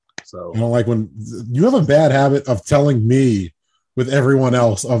So I don't like when you have a bad habit of telling me with everyone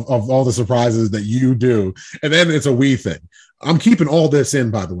else of all the surprises that you do, and then it's a we thing. I'm keeping all this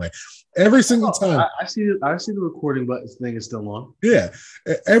in, by the way. Every single time. I see the recording button thing is still on. Yeah.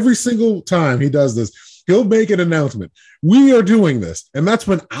 Every single time he does this, he'll make an announcement. We are doing this. And that's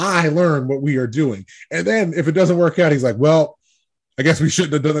when I learn what we are doing. And then if it doesn't work out, he's like, well, I guess we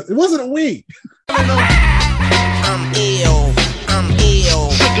shouldn't have done it. It wasn't a we. I'm ill. I'm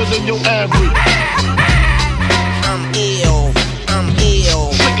ill. Sicker than your average. I'm ill. I'm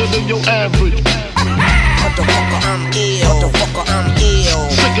ill. Sicker than your average. Motherfucker, I'm ill. Motherfucker, I'm ill.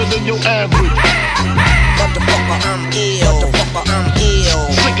 Sicker than your average. Motherfucker, I'm ill. Motherfucker, I'm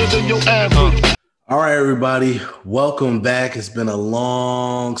ill. Sicker than your average. All right, everybody, welcome back. It's been a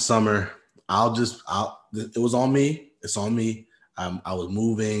long summer. It was on me. It's on me. I was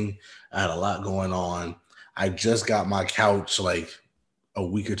moving. I had a lot going on. I just got my couch like a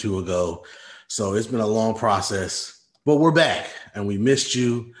week or two ago. So it's been a long process, but we're back and we missed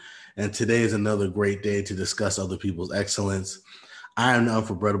you. And today is another great day to discuss other people's excellence. I am the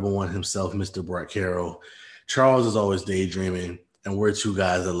unforgettable one himself, Mr. Brett Carroll. Charles is always daydreaming, and we're two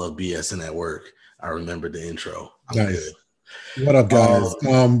guys that love BSing at work. I remember the intro. I'm nice. Good. What up, guys?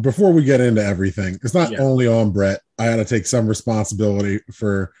 Before we get into everything, it's not only on Brett. I had to take some responsibility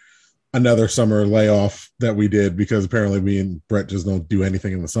for another summer layoff that we did because apparently me and Brett just don't do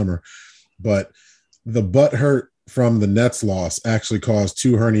anything in the summer. But the butt hurt from the Nets loss actually caused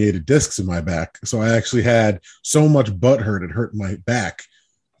 2 herniated discs in my back. So I actually had so much butt hurt, it hurt my back.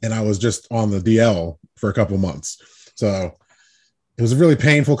 And I was just on the DL for a couple months. So it was a really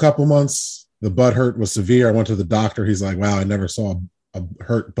painful couple months. The butt hurt was severe. I went to the doctor. He's like, wow, I never saw a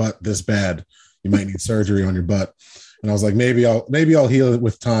hurt butt this bad. You might need surgery on your butt. And I was like, maybe I'll heal it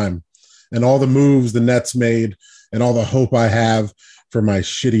with time. And all the moves the Nets made and all the hope I have for my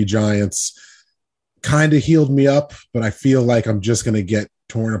shitty Giants kind of healed me up, but I feel like I'm just going to get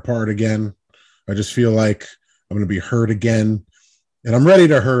torn apart again. I just feel like I'm going to be hurt again, and I'm ready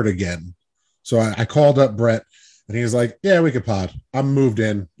to hurt again. So I called up Brett, and he was like, yeah, we could pod. I'm moved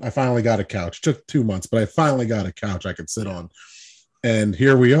in. I finally got a couch. It took 2 months, but I finally got a couch I could sit on. And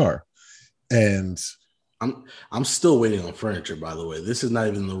here we are. And I'm still waiting on furniture, by the way. This is not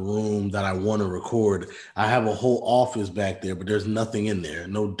even the room that I want to record. I have a whole office back there, but there's nothing in there.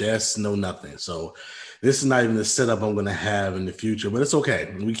 No desks, no nothing. So this is not even the setup I'm going to have in the future, but it's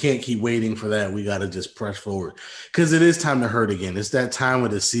okay. We can't keep waiting for that. We got to just press forward because it is time to hurt again. It's that time of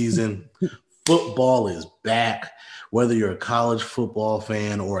the season. Football is back, whether you're a college football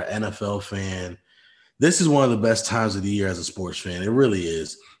fan or an NFL fan. This is one of the best times of the year as a sports fan. It really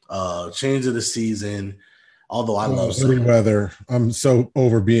is. Change of the season. Although I love summer weather, I'm so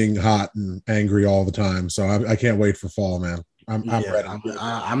over being hot and angry all the time. So I can't wait for fall, man. I'm ready.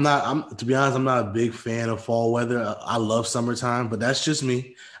 To be honest, I'm not a big fan of fall weather. I love summertime, but that's just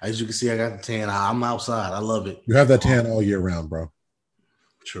me. As you can see, I got the tan. I'm outside. I love it. You have that tan all year round, bro.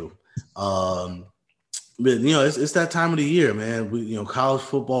 True. But it's that time of the year, man. College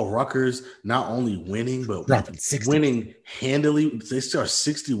football, Rutgers not only winning, but winning handily. They score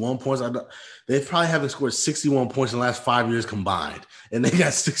 61 points. They probably haven't scored 61 points in the last 5 years combined, and they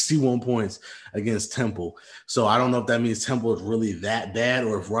got 61 points against Temple. So I don't know if that means Temple is really that bad,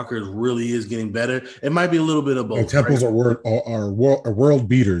 or if Rutgers really is getting better. It might be a little bit of both. Temples are world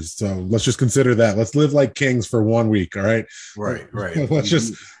beaters, so let's just consider that. Let's live like kings for 1 week, all right? Right.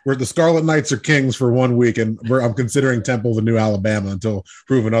 We're the Scarlet Knights are kings for 1 week, and I'm considering Temple the new Alabama until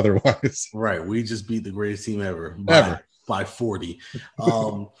proven otherwise. Right, we just beat the greatest team ever by 40.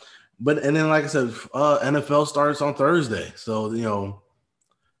 And then, like I said, NFL starts on Thursday, so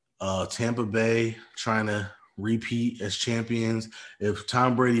Tampa Bay trying to repeat as champions. If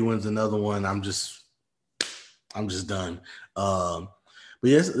Tom Brady wins another one, I'm just done. But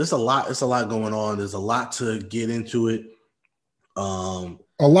yes, there's a lot. It's a lot going on. There's a lot to get into it.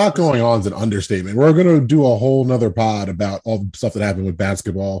 A lot going on is an understatement. We're going to do a whole nother pod about all the stuff that happened with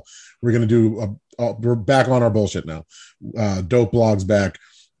basketball. We're going to do we're back on our bullshit now. Dope Blog's back.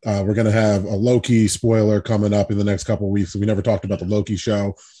 We're going to have a Loki spoiler coming up in the next couple of weeks. We never talked about the Loki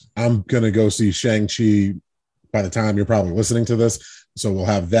show. I'm going to go see Shang-Chi by the time you're probably listening to this. So we'll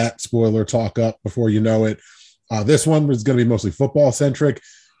have that spoiler talk up before you know it. This one is going to be mostly football centric.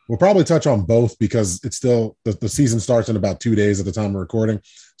 We'll probably touch on both because it's still the season starts in about 2 days at the time of recording.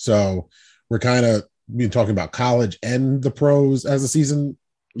 So we're kind of talking about college and the pros as the season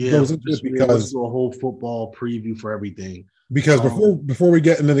goes into it, because do a whole football preview for everything. Because before we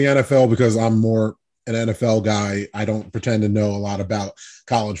get into the NFL, because I'm more an NFL guy, I don't pretend to know a lot about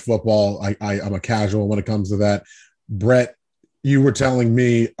college football. I'm a casual when it comes to that. Brett you were telling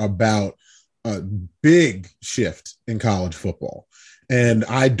me about a big shift in college football. And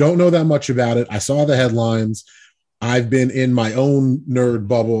I don't know that much about it. I saw the headlines. I've been in my own nerd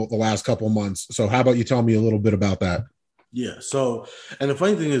bubble the last couple months. So how about you tell me a little bit about that? Yeah. So, and the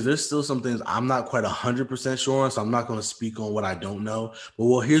funny thing is, there's still some things I'm not quite 100% sure on, so I'm not going to speak on what I don't know. But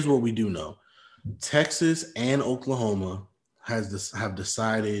well, here's what we do know: Texas and Oklahoma have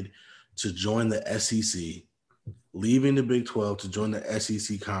decided to join the SEC, leaving the Big 12 to join the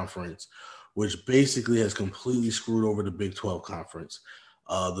SEC conference, which basically has completely screwed over the Big 12 conference.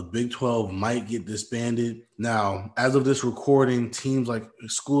 The Big 12 might get disbanded. Now, as of this recording,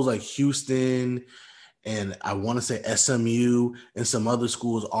 schools like Houston and I want to say SMU and some other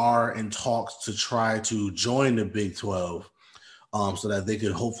schools are in talks to try to join the Big 12 so that they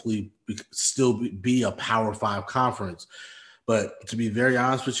could hopefully still be a Power 5 conference. But to be very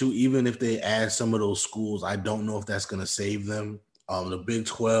honest with you, even if they add some of those schools, I don't know if that's going to save them. The Big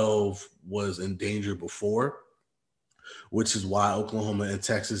 12 was in danger before, which is why Oklahoma and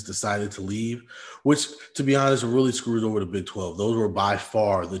Texas decided to leave, which, to be honest, really screwed over the Big 12. Those were by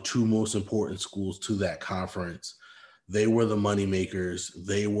far the two most important schools to that conference. They were the moneymakers.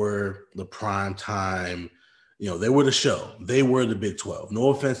 They were the prime time. They were the show. They were the Big 12. No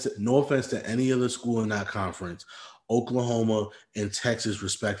offense to any other school in that conference. Oklahoma and Texas,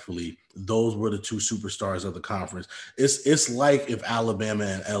 respectfully, those were the two superstars of the conference. It's like if Alabama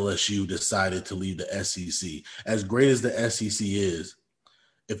and LSU decided to leave the SEC. As great as the SEC is,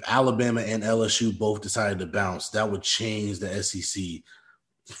 if Alabama and LSU both decided to bounce, that would change the SEC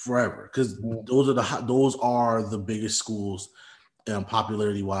forever, because those are the biggest schools,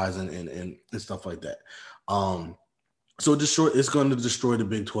 popularity wise and stuff like that. So it's going to destroy the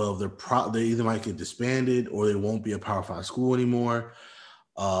Big 12. They either might get disbanded or they won't be a Power 5 school anymore.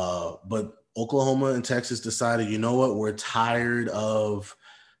 But Oklahoma and Texas decided, you know what, we're tired of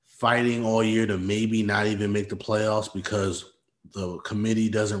fighting all year to maybe not even make the playoffs because the committee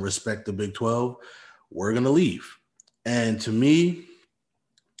doesn't respect the Big 12. We're going to leave. And to me,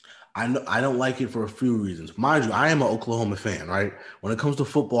 I don't like it for a few reasons. Mind you, I am an Oklahoma fan, right? When it comes to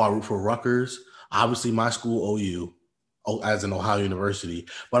football, I root for Rutgers. Obviously, my school, OU. As an Ohio University,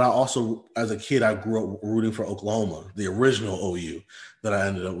 but I also, as a kid, I grew up rooting for Oklahoma, the original OU that I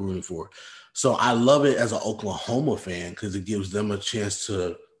ended up rooting for. So I love it as an Oklahoma fan because it gives them a chance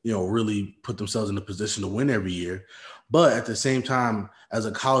to, really put themselves in a position to win every year. But at the same time, as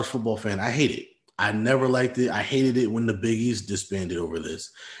a college football fan, I hate it. I never liked it. I hated it when the Big East disbanded over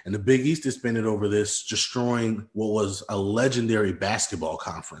this. And the Big East disbanded over this, destroying what was a legendary basketball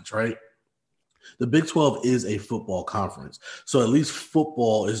conference, right? The Big 12 is a football conference. So at least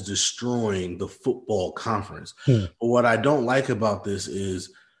football is destroying the football conference. But what I don't like about this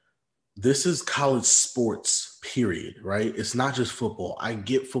is college sports, period, right? It's not just football. I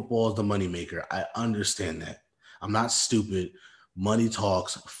get football as the moneymaker. I understand that. I'm not stupid. Money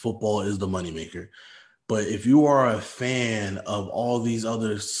talks. Football is the moneymaker. But if you are a fan of all these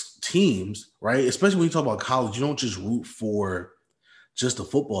other teams, right, especially when you talk about college, you don't just root for just a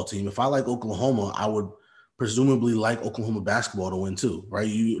football team. If I like Oklahoma, I would presumably like Oklahoma basketball to win too, right?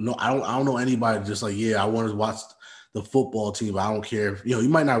 I don't know anybody just like, yeah, I want to watch the football team, but I don't care if, you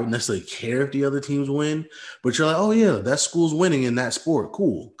might not necessarily care if the other teams win, but you're like, oh yeah, that school's winning in that sport.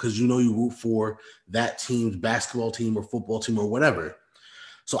 Cool. Because you root for that team's basketball team or football team or whatever.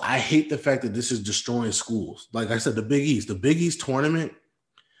 So I hate the fact that this is destroying schools. Like I said, the Big East tournament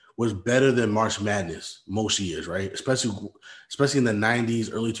was better than March Madness most years, right? Especially in the 90s,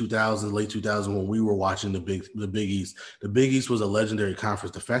 early 2000s, late 2000s, when we were watching the Big East. The Big East was a legendary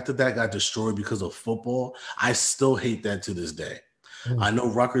conference. The fact that got destroyed because of football, I still hate that to this day. I know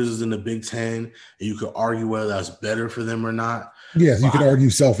Rutgers is in the Big Ten, and you could argue whether that's better for them or not. Yes, you could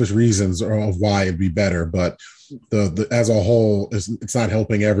argue selfish reasons of why it'd be better, but the as a whole, it's not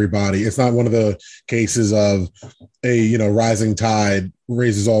helping everybody. It's not one of the cases of a rising tide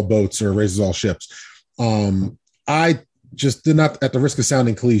raises all boats or raises all ships. I just did not, at the risk of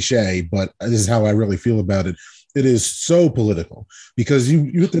sounding cliche, but this is how I really feel about it. It is so political because you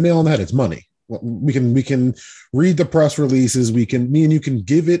hit the nail on the head. It's money. We can read the press releases. Me and you can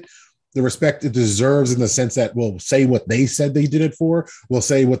give it the respect it deserves in the sense that we'll say what they said they did it for. We'll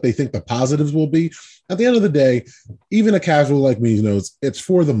say what they think the positives will be. At the end of the day, even a casual like me knows it's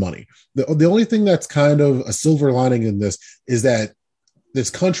for the money. The only thing that's kind of a silver lining in this is that this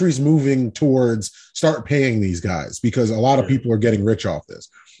country's moving towards start paying these guys because a lot of people are getting rich off this.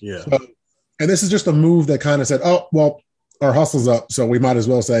 Yeah. And this is just a move that kind of said, oh, well, our hustle's up, so we might as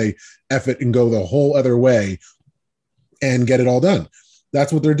well say F it and go the whole other way and get it all done.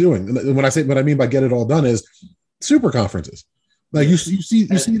 That's what they're doing. And what I mean by get it all done is super conferences. Like Yeah. you see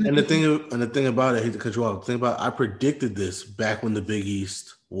And the thing about it, I hate to cut you off. The thing about I predicted this back when the Big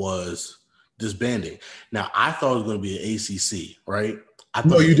East was disbanding. Now I thought it was going to be an ACC, right? I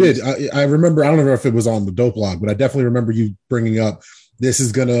No, thought you the did. ACC, I remember. I don't know if it was on the dope log, but I definitely remember you bringing up this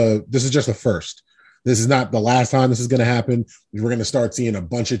is just a first. This is not the last time this is gonna happen. We're gonna start seeing a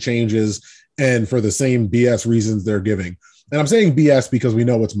bunch of changes, and for the same BS reasons they're giving. And I'm saying BS because we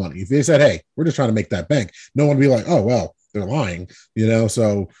know it's money. If they said, "Hey, we're just trying to make that bank," no one would be like, "Oh well, they're lying," you know.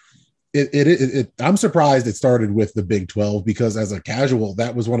 So I'm surprised it started with the Big 12 because as a casual,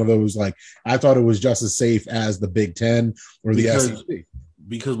 that was one of those like I thought it was just as safe as the Big 10 or the SEC.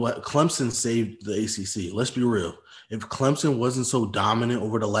 because what Clemson saved the ACC. Let's be real. If Clemson wasn't so dominant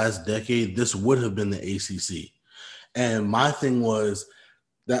over the last decade, this would have been the ACC. And my thing was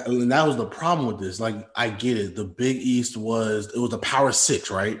that was the problem with this. Like, I get it. The Big East was a Power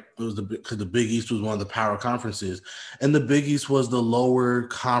Six, right? It was because the Big East was one of the power conferences, and the Big East was the lower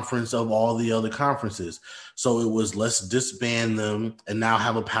conference of all the other conferences. So it was let's disband them and now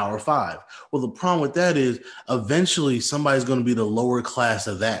have a Power Five. Well, the problem with that is eventually somebody's going to be the lower class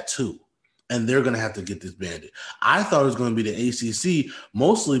of that too, and they're going to have to get disbanded. I thought it was going to be the ACC,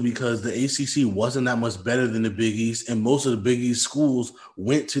 mostly because the ACC wasn't that much better than the Big East, and most of the Big East schools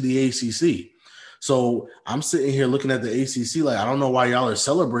went to the ACC. So I'm sitting here looking at the ACC like, I don't know why y'all are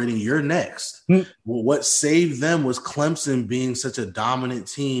celebrating. You're next. Well, what saved them was Clemson being such a dominant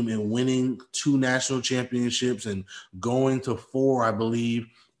team and winning 2 national championships and going to 4, I believe.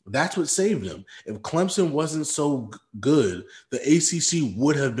 That's what saved them. If Clemson wasn't so good, the ACC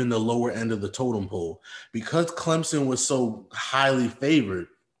would have been the lower end of the totem pole. Because Clemson was so highly favored,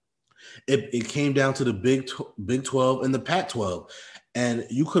 it came down to the Big 12 and the Pac-12. And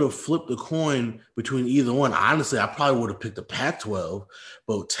you could have flipped the coin between either one. Honestly, I probably would have picked the Pac-12,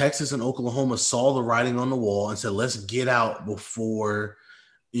 but Texas and Oklahoma saw the writing on the wall and said, let's get out before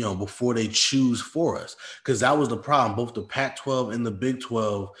they choose for us. Because that was the problem. Both the Pac-12 and the Big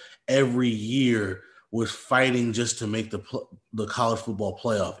 12 every year was fighting just to make the college football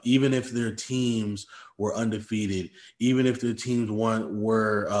playoff, even if their teams were undefeated, even if their teams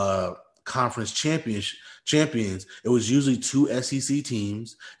were conference champions. It was usually 2 SEC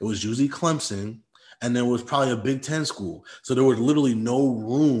teams. It was usually Clemson, and there was probably a Big 10 school. So there was literally no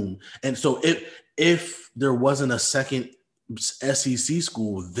room. And so if there wasn't a second SEC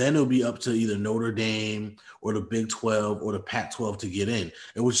school, then it'll be up to either Notre Dame or the Big 12 or the Pac-12 to get in.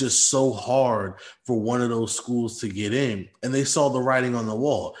 It was just so hard for one of those schools to get in, and they saw the writing on the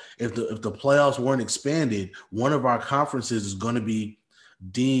wall. If the playoffs weren't expanded, one of our conferences is going to be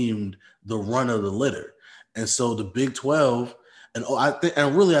deemed the run of the litter. And so the Big 12, I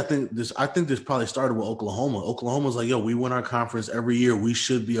think this probably started with Oklahoma. Oklahoma's like, yo, we win our conference every year. We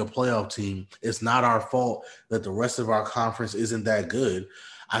should be a playoff team. It's not our fault that the rest of our conference isn't that good.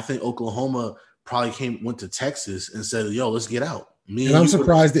 I think Oklahoma probably went to Texas and said, yo, let's get out. And I'm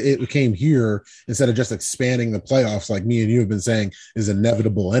surprised that it came here instead of just expanding the playoffs like me and you have been saying is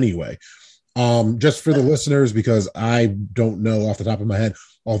inevitable anyway. Just for the listeners, because I don't know off the top of my head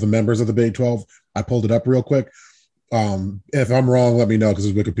all the members of the Big 12. I pulled it up real quick. If I'm wrong, let me know because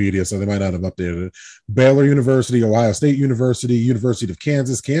it's Wikipedia, so they might not have updated it. Baylor University, Ohio State University, University of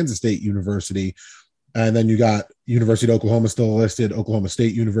Kansas, Kansas State University, and then you got University of Oklahoma still listed, Oklahoma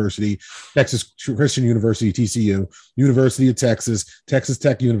State University, Texas Christian University, TCU, University of Texas, Texas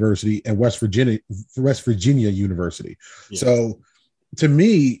Tech University, and West Virginia University. Yeah. So to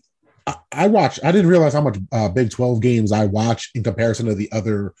me, I didn't realize how much Big 12 games I watch in comparison to the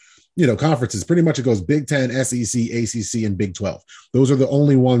other conferences. Pretty much it goes Big 10, SEC, ACC, and Big 12. Those are the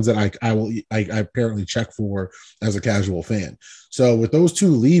only ones that I apparently check for as a casual fan. So with those 2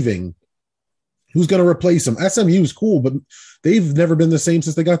 leaving, who's going to replace them? SMU is cool, but they've never been the same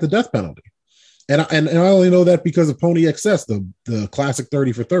since they got the death penalty. And I only know that because of Pony XS, the classic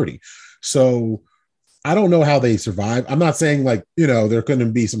 30 for 30. So I don't know how they survive. I'm not saying there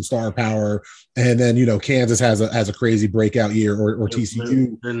couldn't be some star power, and then Kansas has a crazy breakout year or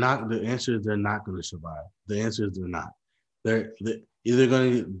TCU. They're not. The answer is they're not going to survive. The answer is they're not. They're either going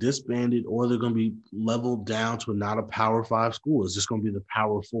to get disbanded or they're going to be leveled down to not a Power 5 school. It's just going to be the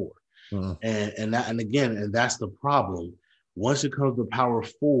Power 4. Uh-huh. And that's the problem. Once it comes to Power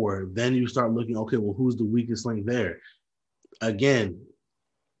 4, then you start looking. Okay, well, who's the weakest link there? Again,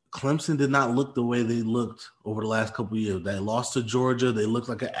 Clemson did not look the way they looked over the last couple of years. They lost to Georgia. They looked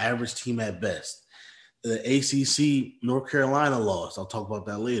like an average team at best. The ACC, North Carolina lost. I'll talk about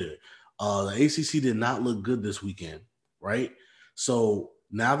that later. The ACC did not look good this weekend, right? So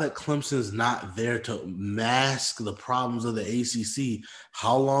now that Clemson's not there to mask the problems of the ACC,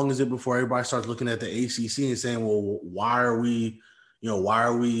 how long is it before everybody starts looking at the ACC and saying, well, why are we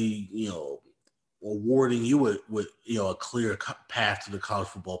awarding you with a clear path to the college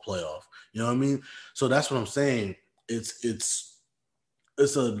football playoff? You know what I mean? So that's what I'm saying. It's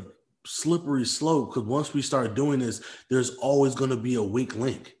a slippery slope, because once we start doing this, there's always going to be a weak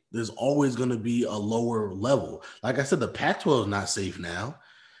link. There's always going to be a lower level. Like I said, the Pac-12 is not safe now.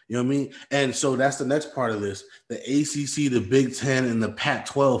 You know what I mean? And so that's the next part of this. The ACC, the Big Ten, and the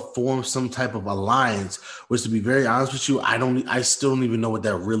Pac-12 form some type of alliance, which, to be very honest with you, I still don't even know what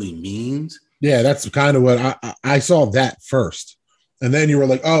that really means. Yeah, that's kind of what I saw that first. And then you were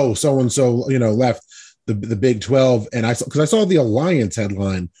like, oh, so-and-so, left the Big 12. And I saw the alliance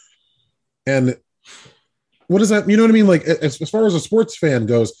headline. And what does that, you know what I mean? Like, as far as a sports fan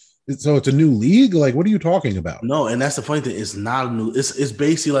goes, so it's a new league? Like, what are you talking about? No, and that's the funny thing. It's not a new. It's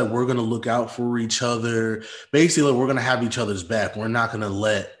basically like we're gonna look out for each other. Basically, like we're gonna have each other's back. We're not gonna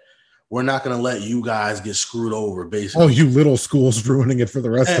let you guys get screwed over. Basically, oh, you little schools ruining it for the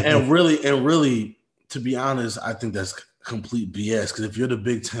rest of them. And really, to be honest, I think that's complete BS. Because if you're the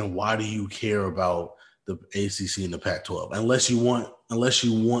Big Ten, why do you care about the ACC and the Pac-12? Unless you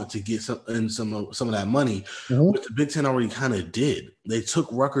want to get some of that money, which the Big Ten already kind of did. They took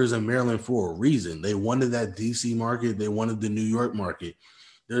Rutgers and Maryland for a reason. They wanted that DC market. They wanted the New York market.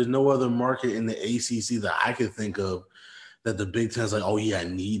 There's no other market in the ACC that I could think of that the Big Ten's like, oh yeah, I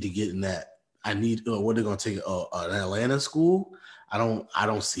need to get in that. I need. What they're going to take an Atlanta school? I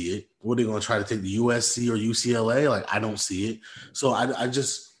don't see it. What they're going to try to take the USC or UCLA? Like, I don't see it. So I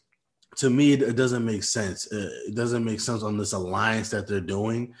just. To me, it doesn't make sense. It doesn't make sense on this alliance that they're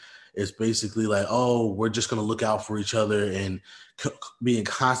doing. It's basically like, oh, we're just going to look out for each other and be in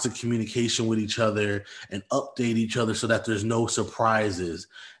constant communication with each other and update each other so that there's no surprises.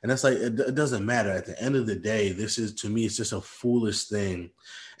 And that's like, it doesn't matter. At the end of the day, to me, it's just a foolish thing.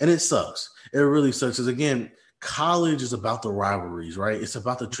 And it sucks. It really sucks. Because again, college is about the rivalries, right? It's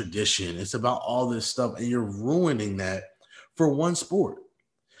about the tradition. It's about all this stuff. And you're ruining that for one sport.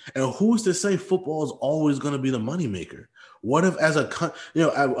 And who's to say football is always going to be the moneymaker? What if,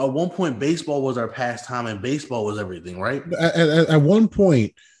 at one point, baseball was our pastime and baseball was everything, right? At one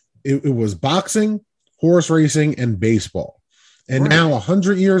point, it was boxing, horse racing, and baseball. And now,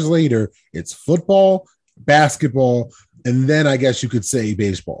 100 years later, it's football, basketball, and then I guess you could say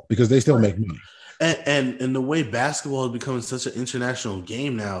baseball, because they still make money. And the way basketball is becoming such an international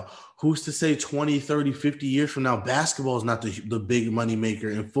game now, who's to say 20, 30, 50 years from now, basketball is not the big money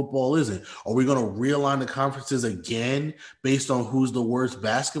maker and football isn't? Are we going to realign the conferences again based on who's the worst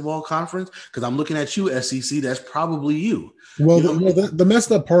basketball conference? Because I'm looking at you, SEC. That's probably you. Well, the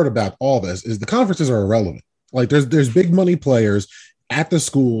messed up part about all this is the conferences are irrelevant. Like there's big money players at the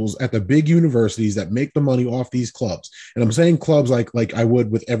schools, at the big universities that make the money off these clubs. And I'm saying clubs like I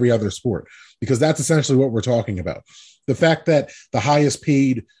would with every other sport, because that's essentially what we're talking about. The fact that the highest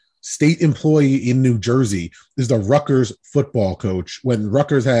paid state employee in New Jersey is the Rutgers football coach, when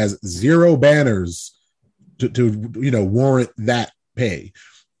Rutgers has zero banners to warrant that pay.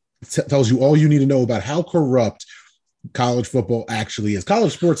 It tells you all you need to know about how corrupt college football actually is.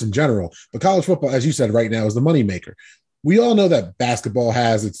 College sports in general, but college football, as you said, right now is the moneymaker. We all know that basketball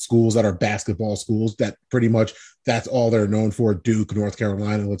has its schools that are basketball schools that pretty much that's all they're known for. Duke, North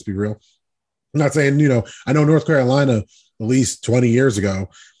Carolina, let's be real. I'm not saying, I know North Carolina at least 20 years ago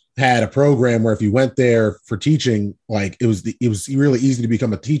had a program where if you went there for teaching, like it was really easy to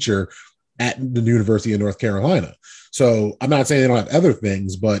become a teacher at the University of North Carolina. So I'm not saying they don't have other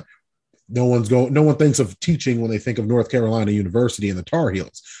things, but no one thinks of teaching when they think of North Carolina University and the Tar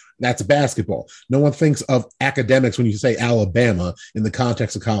Heels. That's basketball. No one thinks of academics when you say Alabama in the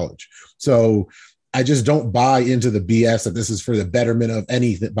context of college. So I just don't buy into the BS that this is for the betterment of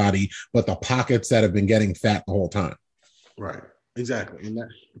anybody but the pockets that have been getting fat the whole time. Right. Exactly.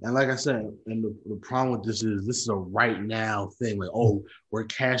 And like I said, and the problem with this is a right now thing. Like, oh, we're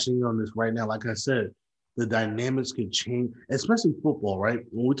cashing on this right now. Like I said, the dynamics could change, especially football, right?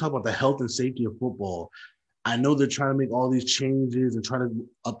 When we talk about the health and safety of football, I know they're trying to make all these changes and trying to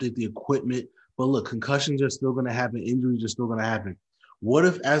update the equipment, but look, concussions are still going to happen. Injuries are still going to happen. What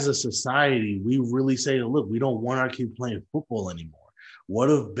if as a society, we really say, look, we don't want our kids playing football anymore? What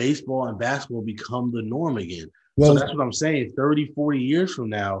if baseball and basketball become the norm again? Well, so that's what I'm saying. 30, 40 years from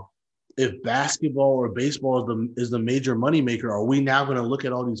now, if basketball or baseball is the major moneymaker, are we now going to look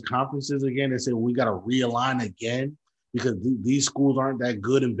at all these conferences again and say, well, we got to realign again because these schools aren't that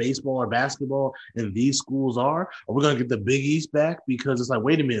good in baseball or basketball and these schools are? Are we going to get the Big East back? Because it's like,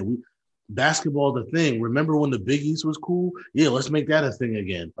 wait a minute, basketball the thing. Remember when the Big East was cool? Yeah, let's make that a thing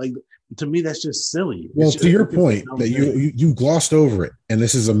again. Like, to me, that's just silly. Well, to your point that you glossed over it, and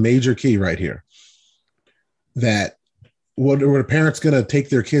this is a major key right here, that what are parents going to take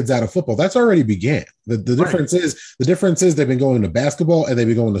their kids out of football? That's already began. The difference is they've been going to basketball and they've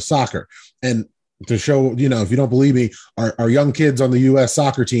been going to soccer. And to show, if you don't believe me, our young kids on the U.S.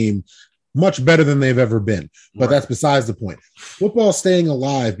 soccer team, much better than they've ever been. But that's besides the point. Football's staying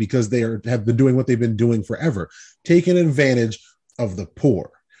alive because they have been doing what they've been doing forever, taking advantage of the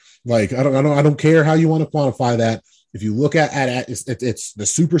poor. Like, I don't care how you want to quantify that. If you look at it's the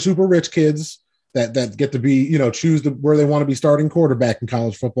super, super rich kids that get to be, choose where they want to be starting quarterback in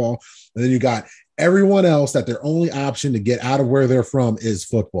college football. And then you got everyone else that their only option to get out of where they're from is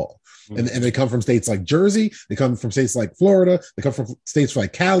football. And they come from states like Jersey. They come from states like Florida. They come from states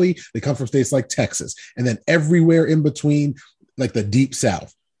like Cali. They come from states like Texas. And then everywhere in between, like the deep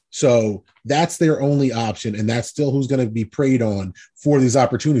South. So that's their only option. And that's still who's going to be preyed on for these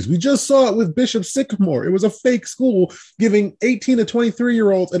opportunities. We just saw it with Bishop Sycamore. It was a fake school giving 18 to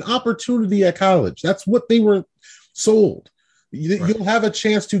 23-year-olds an opportunity at college. That's what they were sold. You'll have a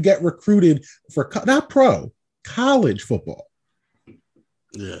chance to get recruited for not pro, college football.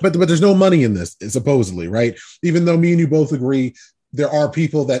 Yeah. But there's no money in this, supposedly, right? Even though me and you both agree there are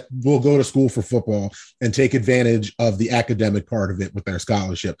people that will go to school for football and take advantage of the academic part of it with their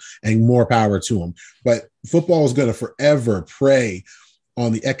scholarship, and more power to them. But football is going to forever prey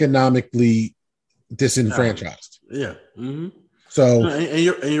on the economically disenfranchised. Yeah. Mm-hmm. So, and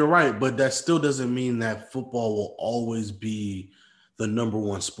you're right, but that still doesn't mean that football will always be the number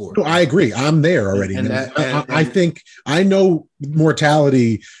one sport. No, I agree. I'm there already. I think I know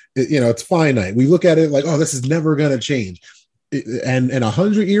mortality, it's finite. We look at it like, oh, this is never going to change. And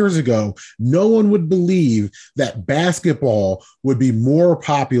 100 years ago, no one would believe that basketball would be more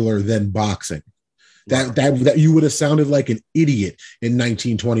popular than boxing. That you would have sounded like an idiot in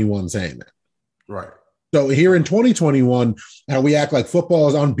 1921 saying that. Right. So here in 2021, how we act like football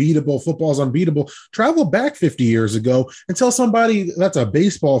is unbeatable, travel back 50 years ago and tell somebody that's a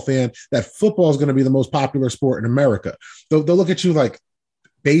baseball fan that football is going to be the most popular sport in America. They'll look at you like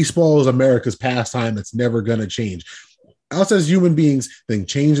baseball is America's pastime that's never going to change. Us as human beings think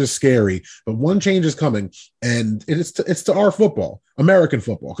change is scary, but one change is coming, and it's to our football, American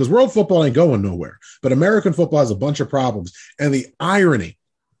football, because world football ain't going nowhere. But American football has a bunch of problems, and the irony,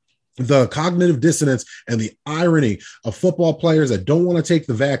 the cognitive dissonance and the irony of football players that don't want to take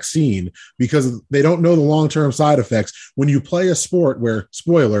the vaccine because they don't know the long-term side effects. When you play a sport where,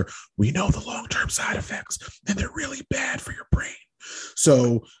 spoiler, we know the long-term side effects and they're really bad for your brain.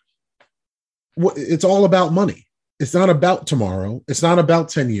 So it's all about money. It's not about tomorrow. It's not about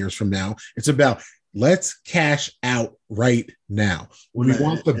 10 years from now. It's about let's cash out right now. We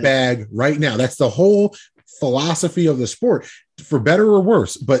want the bag right now. That's the whole philosophy of the sport, for better or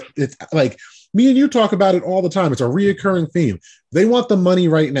worse. But it's like me and you talk about it all the time. It's a reoccurring theme. They want the money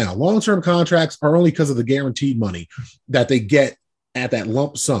right now. Long-term contracts are only because of the guaranteed money that they get at that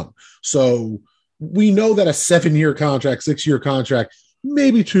lump sum. So we know that a 7-year contract, 6-year contract,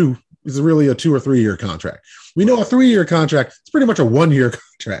 maybe 2 is really a 2 or 3 year contract. We know a 3-year contract, it's pretty much a 1-year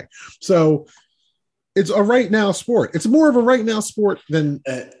contract. So it's a right now sport. It's more of a right now sport than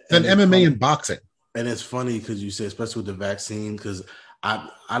MMA and boxing. And it's funny because you say, especially with the vaccine, because I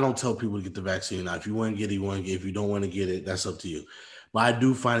don't tell people to get the vaccine. Now, if you want to get it, you want to get it. If you don't want to get it, that's up to you. But I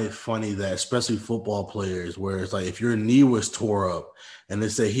do find it funny that, especially football players, where it's like if your knee was tore up and they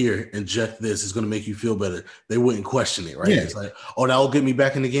say, here, inject this, it's going to make you feel better, they wouldn't question it, right? Yeah. It's like, oh, that'll get me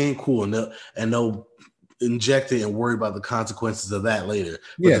back in the game? Cool. And they'll inject it and worry about the consequences of that later.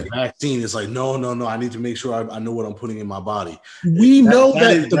 But the vaccine is like, no, I need to make sure I know what I'm putting in my body. We know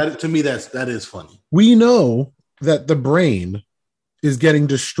that to me, that is funny. We know that the brain is getting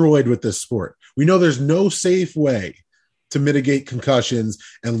destroyed with this sport. We know there's no safe way to mitigate concussions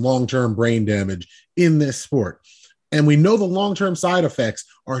and long-term brain damage in this sport. And we know the long-term side effects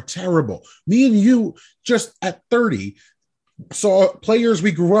are terrible. Me and you, just at 30, saw players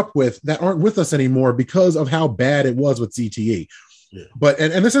we grew up with that aren't with us anymore because of how bad it was with CTE. Yeah. But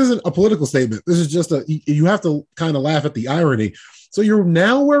and this isn't a political statement. This is just you have to kind of laugh at the irony. So you're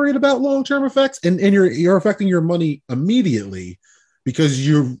now worried about long-term effects, and you're affecting your money immediately because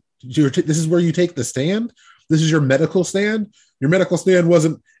this is where you take the stand. This is your medical stand. Your medical stand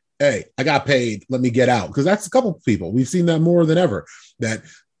wasn't, hey, I got paid, let me get out. Because that's a couple of people. We've seen that more than ever, that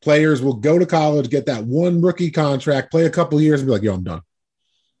players will go to college, get that one rookie contract, play a couple of years and be like, yo, I'm done.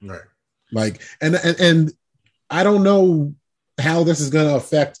 Right. Like, and I don't know how this is going to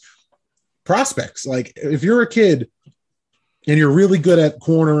affect prospects. Like if you're a kid and you're really good at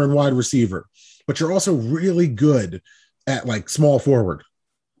corner and wide receiver, but you're also really good at like small forward,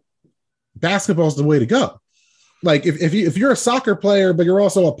 basketball's the way to go. Like if you're a soccer player, but you're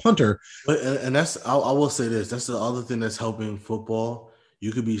also a punter. And that's, I will say this, that's the other thing that's helping football.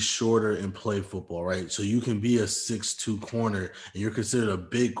 You could be shorter and play football, right? So you can be a 6'2" corner and you're considered a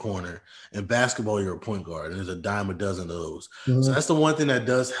big corner. In basketball, you're a point guard, and there's a dime a dozen of those. Mm-hmm. So that's the one thing that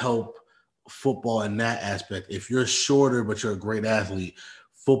does help football in that aspect. If you're shorter, but you're a great athlete,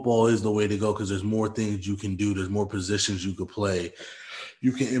 football is the way to go because there's more things you can do. There's more positions you could play.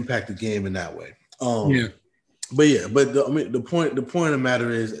 You can impact the game in that way. But the point of the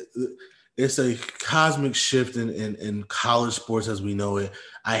matter is, it's a cosmic shift in college sports as we know it.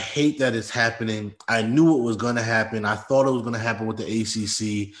 I hate that it's happening. I knew it was going to happen. I thought it was going to happen with the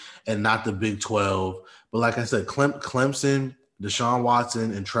ACC and not the Big 12. But like I said, Clemson, Deshaun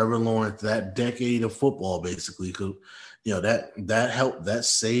Watson, and Trevor Lawrence, that decade of football, basically, because that helped, that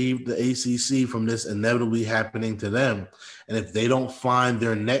saved the ACC from this inevitably happening to them. And if they don't find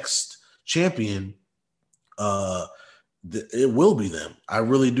their next champion, it will be them. I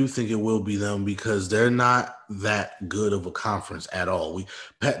really do think it will be them because they're not that good of a conference at all.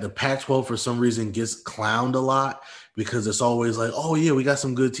 The Pac-12 for some reason gets clowned a lot because it's always like, oh yeah, we got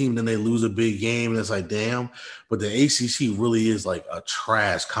some good team. Then they lose a big game and it's like, damn. But the ACC really is like a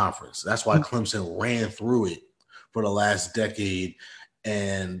trash conference. That's why Clemson ran through it for the last decade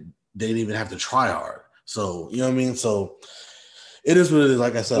and they didn't even have to try hard. So, you know what I mean? So it is what it is.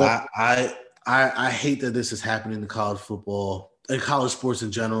 Like I said, I hate that this is happening in college football and college sports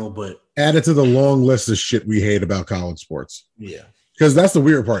in general, but add it to the long list of shit we hate about college sports. Yeah. Because that's the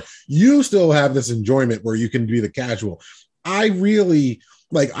weird part. You still have this enjoyment where you can be the casual. I really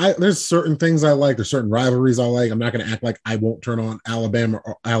there's certain things I like. There's certain rivalries I like. I'm not going to act like I won't turn on Alabama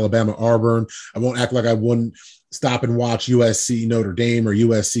Auburn. I won't act like I wouldn't stop and watch USC Notre Dame or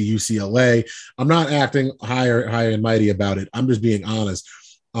USC UCLA. I'm not acting high and mighty about it. I'm just being honest.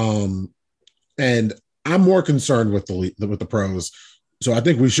 And I'm more concerned with the pros. So I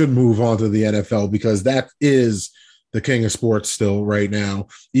think we should move on to the NFL because that is the king of sports still right now,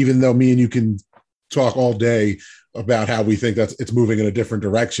 even though me and you can talk all day about how we think that it's moving in a different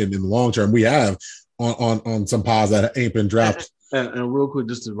direction in the long term. We have on some pods that ain't been dropped. And real quick,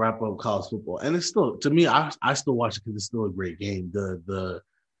 just to wrap up college football, and it's still, to me, I still watch it because it's still a great game. The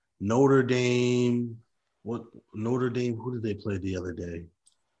Notre Dame, who did they play the other day?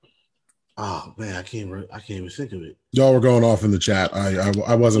 Oh man, I can't even think of it. Y'all were going off in the chat.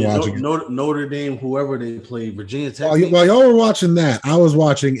 I wasn't watching Notre Dame, whoever they played, Virginia Tech. While y'all were watching that, I was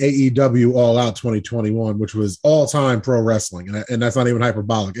watching AEW All Out 2021, which was all-time pro wrestling, and that's not even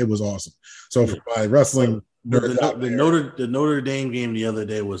hyperbolic. It was awesome. So for my wrestling, the Notre Dame game the other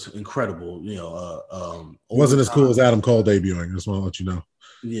day was incredible. Wasn't as cool as Adam Cole debuting. I just want to let you know.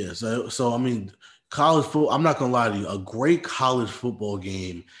 Yeah. So I mean, college football, I'm not going to lie to you, a great college football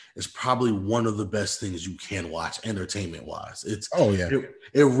game is probably one of the best things you can watch entertainment-wise.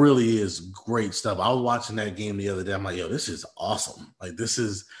 It really is great stuff. I was watching that game the other day. I'm like, yo, this is awesome. Like, this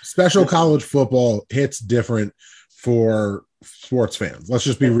is... College football hits different for sports fans. Let's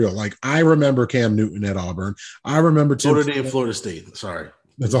just be real. Like, I remember Cam Newton at Auburn. I remember... Notre Dame, Florida State. Sorry.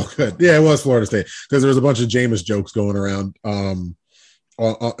 That's all good. Yeah, it was Florida State because there was a bunch of Jameis jokes going around in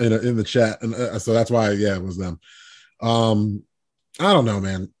the chat, and so that's why it was them. I don't know,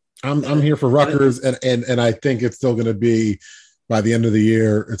 man. I'm here for Rutgers, and I think it's still going to be by the end of the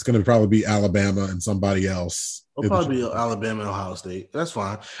year. It's going to probably be Alabama and somebody else. It'll probably be Alabama and Ohio State. That's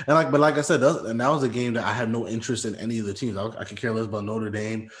fine. But like I said, that was a game that I had no interest in any of the teams. I could care less about Notre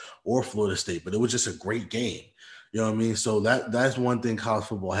Dame or Florida State, but it was just a great game. You know what I mean? So that's one thing college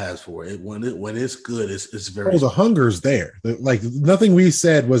football has for it. When it's good, it's very. The hunger's there. Like nothing we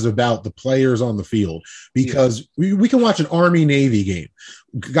said was about the players on the field because we can watch an Army-Navy game.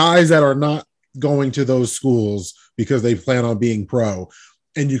 Guys that are not going to those schools because they plan on being pro,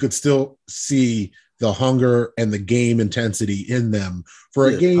 and you could still see the hunger and the game intensity in them for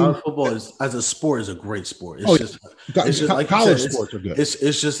a game. College football as a sport is a great sport. It's just like college sports are good.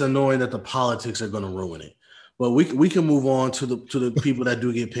 It's just annoying that the politics are going to ruin it. But we can move on to the people that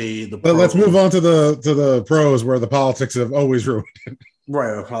do get paid. But let's move on to the pros where the politics have always ruined it.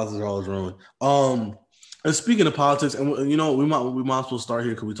 Right, the politics are always ruined. And speaking of politics, and we might as well start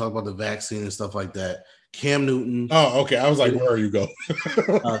here because we talk about the vaccine and stuff like that. Cam Newton. Oh, okay. I was like, where are you going?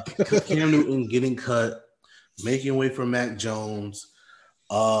 Cam Newton getting cut, making way for Mac Jones.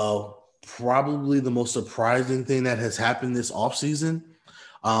 Probably the most surprising thing that has happened this offseason.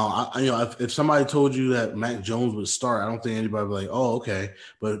 If somebody told you that Mac Jones would start, I don't think anybody would be like, oh, okay.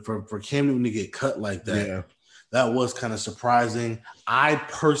 But for Cam Newton to get cut like that, That was kind of surprising. I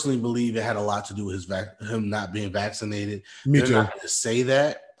personally believe it had a lot to do with him not being vaccinated. Me too. Not going to say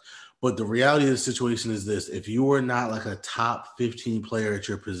that, but the reality of the situation is this: if you are not like a top 15 player at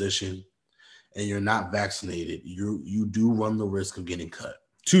your position and you're not vaccinated, you do run the risk of getting cut.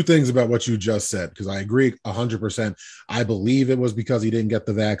 Two things about what you just said, because I agree 100%. I believe it was because he didn't get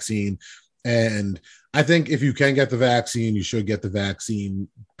the vaccine. And I think if you can get the vaccine, you should get the vaccine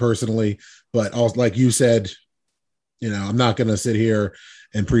personally. But also, like you said, I'm not going to sit here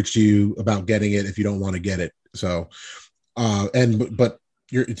and preach to you about getting it if you don't want to get it. So, but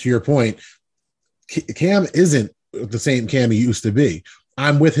to your point, Cam isn't the same Cam he used to be.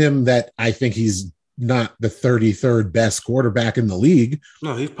 I'm with him that I think he's not the 33rd best quarterback in the league.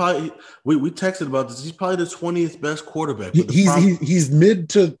 No, he's probably we texted about this. He's probably the 20th best quarterback. He's mid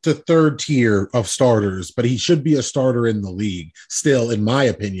to third tier of starters, but he should be a starter in the league still, in my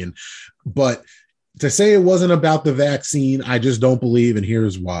opinion. But to say it wasn't about the vaccine, I just don't believe, and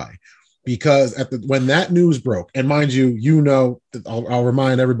here's why. Because when that news broke, and mind you, I'll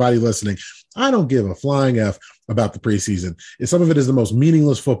remind everybody listening, I don't give a flying F about the preseason. Some of it is the most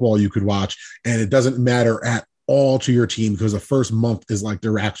meaningless football you could watch, and it doesn't matter at all to your team because the first month is like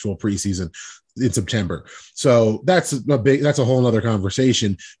their actual preseason in September. So that's a whole nother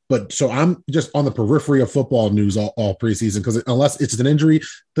conversation. But so I'm just on the periphery of football news all preseason, because unless it's an injury,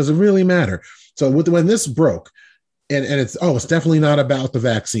 doesn't really matter. So when this broke, and it's definitely not about the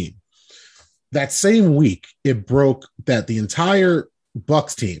vaccine. That same week, it broke that the entire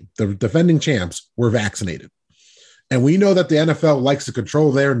Bucs team, the defending champs, were vaccinated. And we know that the NFL likes to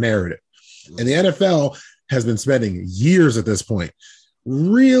control their narrative. And the NFL has been spending years at this point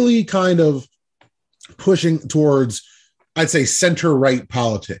really kind of pushing towards, I'd say, center-right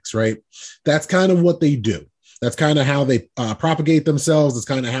politics, right? That's kind of what they do. That's kind of how they propagate themselves. That's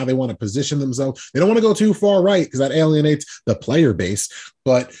kind of how they want to position themselves. They don't want to go too far right because that alienates the player base,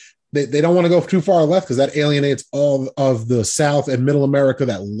 but they don't want to go too far left because that alienates all of the South and Middle America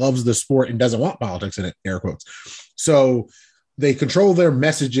that loves the sport and doesn't want politics in it, air quotes. So they control their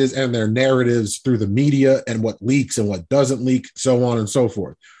messages and their narratives through the media and what leaks and what doesn't leak, so on and so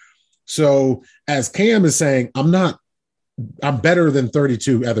forth. So as Cam is saying, I'm better than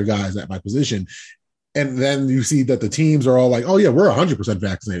 32 other guys at my position. And then you see that the teams are all like, oh yeah, we're 100%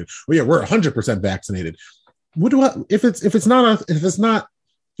 vaccinated. Oh yeah, we're 100% vaccinated. If it's not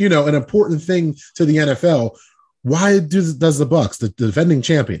an important thing to the NFL, why does the Bucs, the defending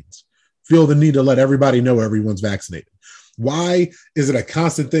champions, feel the need to let everybody know everyone's vaccinated? Why is it a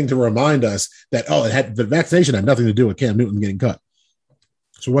constant thing to remind us that the vaccination had nothing to do with Cam Newton getting cut?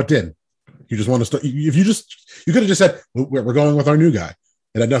 So what did? You just want to start? You could have just said we're going with our new guy.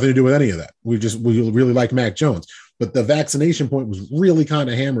 It had nothing to do with any of that. We really like Mac Jones, but the vaccination point was really kind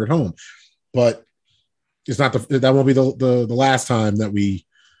of hammered home. But it's not that won't be the last time that we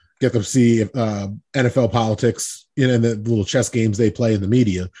get to see NFL politics in the little chess games they play in the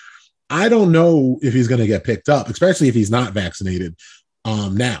media. I don't know if he's going to get picked up, especially if he's not vaccinated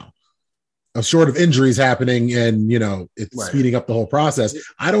now. Short of injuries happening and, it's right, speeding up the whole process.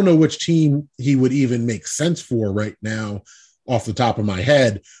 I don't know which team he would even make sense for right now off the top of my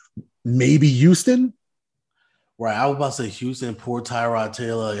head. Maybe Houston? Right. I was about to say Houston, poor Tyrod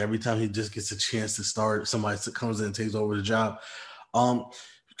Taylor. Every time he just gets a chance to start, somebody comes in and takes over the job.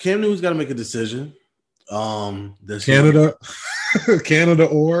 Cam Newton's got to make a decision. Canada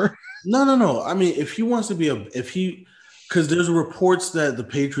or? No. I mean, if he wants to be because there's reports that the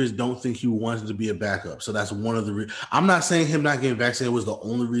Patriots don't think he wanted to be a backup. So that's one of the I'm not saying him not getting vaccinated was the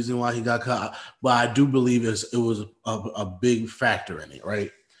only reason why he got cut, but I do believe it was a big factor in it, right?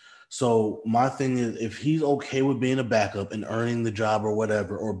 So my thing is, if he's okay with being a backup and earning the job or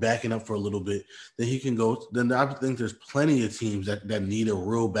whatever, or backing up for a little bit, then he can go. Then I think there's plenty of teams that need a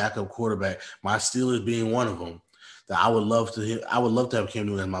real backup quarterback. My Steelers being one of them. That I would love to have Cam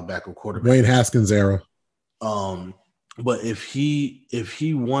Newton as my backup quarterback. Wayne Haskins era. But if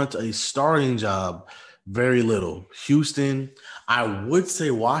he wants a starting job, very little. Houston, I would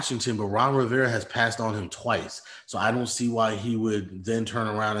say Washington, but Ron Rivera has passed on him twice. So I don't see why he would then turn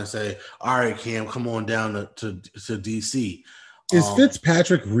around and say, all right, Cam, come on down to DC. Is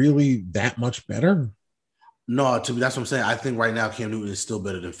Fitzpatrick really that much better? No, that's what I'm saying. I think right now Cam Newton is still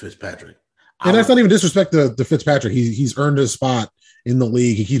better than Fitzpatrick. And that's not even disrespect to Fitzpatrick. He's earned his spot in the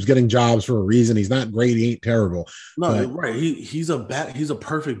league. He keeps getting jobs for a reason. He's not great. He ain't terrible. No, right. He's a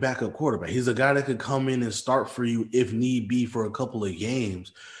perfect backup quarterback. He's a guy that could come in and start for you if need be for a couple of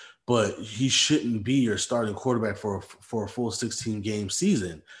games, but he shouldn't be your starting quarterback for a full 16-game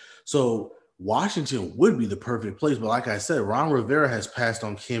season. So Washington would be the perfect place. But like I said, Ron Rivera has passed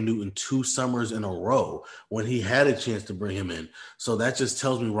on Cam Newton 2 summers in a row when he had a chance to bring him in. So that just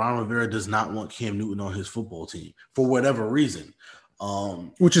tells me Ron Rivera does not want Cam Newton on his football team for whatever reason.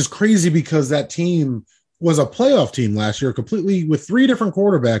 Which is crazy because that team was a playoff team last year, completely with 3 different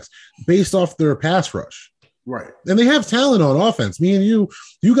quarterbacks based off their pass rush. Right. And they have talent on offense. Me and you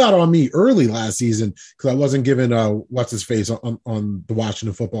got on me early last season because I wasn't giving what's his face on the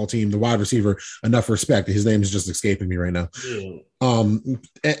Washington football team, the wide receiver, enough respect. His name is just escaping me right now. Yeah.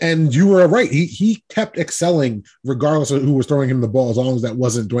 And you were right. He kept excelling regardless of who was throwing him the ball, as long as that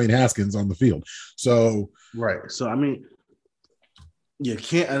wasn't Dwayne Haskins on the field. So right. So I mean, yeah,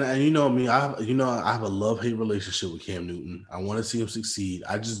 and you know me, I have a love-hate relationship with Cam Newton. I want to see him succeed.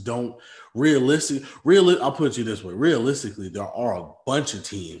 I just don't I'll put it to you this way. Realistically, there are a bunch of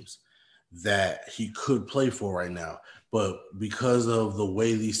teams that he could play for right now. But because of the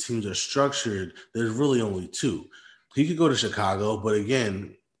way these teams are structured, there's really only 2. He could go to Chicago, but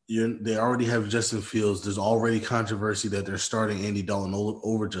again, they already have Justin Fields. There's already controversy that they're starting Andy Dalton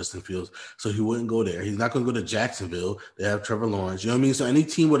over Justin Fields, so he wouldn't go there. He's not going to go to Jacksonville. They have Trevor Lawrence. You know what I mean? So any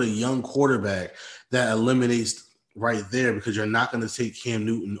team with a young quarterback that eliminates right there, because you're not going to take Cam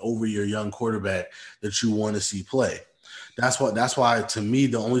Newton over your young quarterback that you want to see play. That's why to me,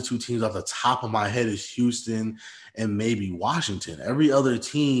 the only 2 teams off the top of my head is Houston and maybe Washington. Every other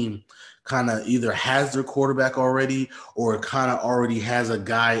team kind of either has their quarterback already or kind of already has a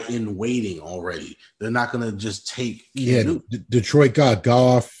guy in waiting already. They're not going to just take Detroit got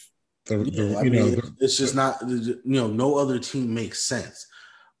Goff. It's just not, no other team makes sense.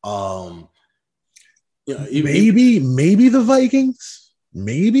 Maybe the Vikings,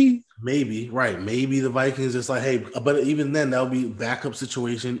 maybe right. Maybe the Vikings. It's like, hey, but even then, that'll be backup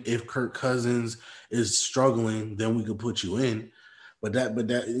situation. If Kirk Cousins is struggling, then we could put you in. But that,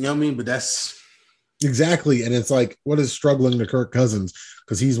 you know what I mean? But that's exactly. And it's like, what is struggling to Kirk Cousins?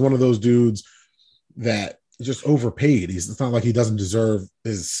 Because he's one of those dudes that just overpaid. It's not like he doesn't deserve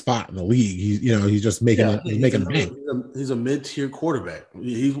his spot in the league. He's just making he's a mid-tier quarterback.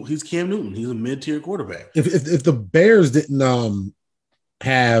 He's Cam Newton. He's a mid-tier quarterback. If the Bears didn't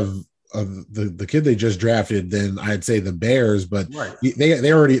have the kid they just drafted, then I'd say the Bears. But right.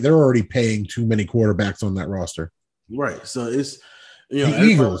 they're already paying too many quarterbacks on that roster. Right. So it's the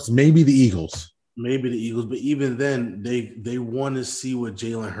Eagles, maybe the Eagles. But even then, they want to see what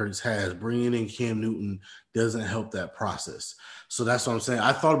Jalen Hurts has. Bringing in Cam Newton doesn't help that process. So that's what I'm saying.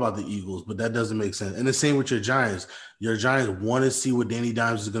 I thought about the Eagles, but that doesn't make sense. And the same with your Giants. Your Giants want to see what Danny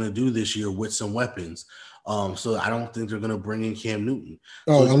Dimes is going to do this year with some weapons. So I don't think they're going to bring in Cam Newton.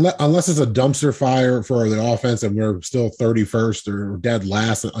 Unless it's a dumpster fire for the offense and we're still 31st or dead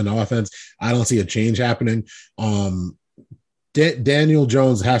last on offense, I don't see a change happening. Daniel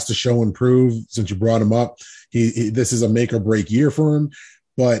Jones has to show and prove. Since you brought him up, this is a make or break year for him.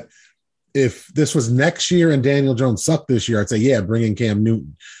 But if this was next year and Daniel Jones sucked this year, I'd say, yeah, bring in Cam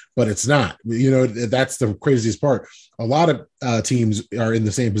Newton. But it's not. That's the craziest part. A lot of teams are in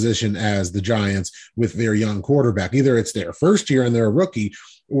the same position as the Giants with their young quarterback. Either it's their first year and they're a rookie,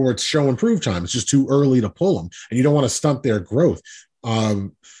 or it's show and prove time. It's just too early to pull them, and you don't want to stunt their growth.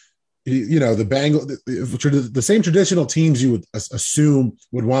 The the same traditional teams you would assume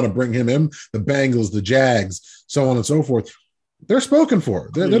would want to bring him in, the Bengals, the Jags, so on and so forth. They're spoken for.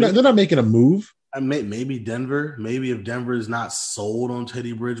 They're not making a move. Maybe Denver. Maybe if Denver is not sold on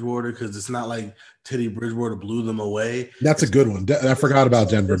Teddy Bridgewater, because it's not like Teddy Bridgewater blew them away. That's a good one. I forgot about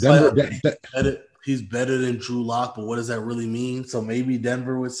Denver. He's better than Drew Lock, but what does that really mean? So maybe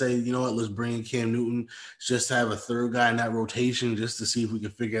Denver would say, you know what, let's bring in Cam Newton just to have a third guy in that rotation just to see if we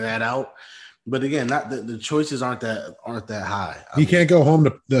can figure that out. But again, not the choices aren't that high. He can't go home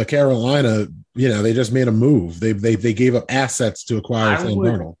to Carolina. They just made a move. They gave up assets to acquire Sam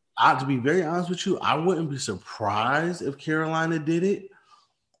Darnold. To be very honest with you, I wouldn't be surprised if Carolina did it.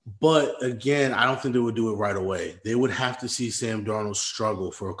 But again, I don't think they would do it right away. They would have to see Sam Darnold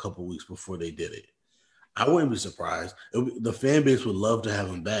struggle for a couple weeks before they did it. I wouldn't be surprised. The fan base would love to have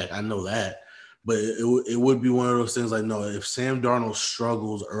him back. I know that. But it would be one of those things like, no, if Sam Darnold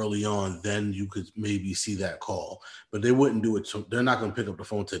struggles early on, then you could maybe see that call. But they wouldn't do it. They're not going to pick up the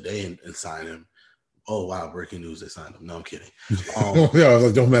phone today and sign him. Oh, wow, breaking news, they signed him. No, I'm kidding.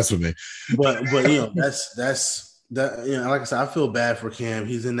 Don't mess with me. But that's like I said, I feel bad for Cam.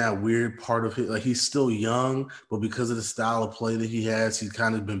 He's in that weird part of it. Like, he's still young, but because of the style of play that he has, he's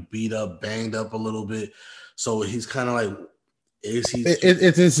kind of been beat up, banged up a little bit. So he's kind of like, it's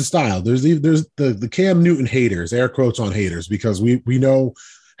a style. There's the Cam Newton haters, air quotes on haters, because we know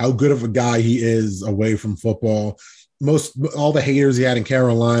how good of a guy he is away from football. all the haters he had in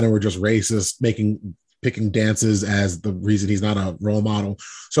Carolina were just racist, picking dances as the reason he's not a role model.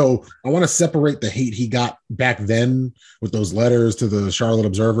 So I want to separate the hate he got back then with those letters to the Charlotte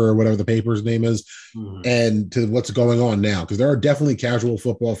Observer or whatever the paper's name is, and to what's going on now. Because there are definitely casual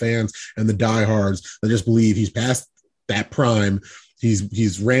football fans and the diehards that just believe he's past that prime. He's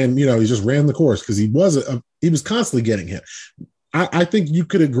just ran the course because he was constantly getting hit. I think you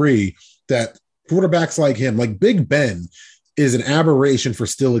could agree that quarterbacks like him, like Big Ben, is an aberration for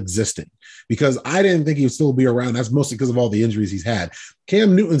still existing, because I didn't think he would still be around. That's mostly because of all the injuries he's had.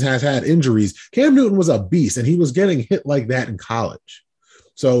 Cam Newton has had injuries. Cam Newton was a beast, and he was getting hit like that in college.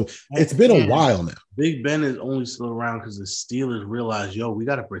 So it's been a while now. Big Ben is only still around because the Steelers realized, we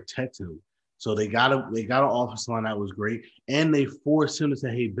got to protect him. So they got an offensive line that was great, and they forced him to say,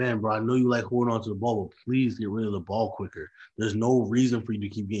 "Hey Ben, bro, I know you like holding on to the ball, but please get rid of the ball quicker. There's no reason for you to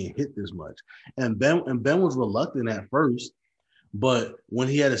keep getting hit this much." And Ben was reluctant at first, but when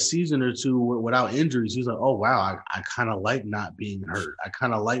he had a season or two without injuries, he was like, "Oh wow, I kind of like not being hurt. I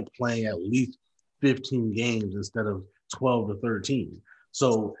kind of like playing at least 15 games instead of 12 to 13."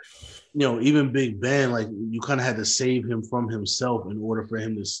 So, even Big Ben, like, you kind of had to save him from himself in order for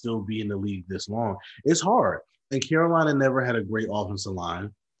him to still be in the league this long. It's hard. And Carolina never had a great offensive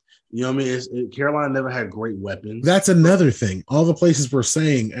line. You know what I mean? Carolina never had great weapons. That's another thing. All the places we're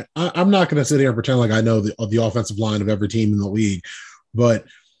saying, I'm not going to sit here and pretend like I know the offensive line of every team in the league, but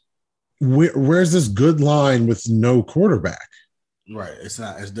where's this good line with no quarterback? Right.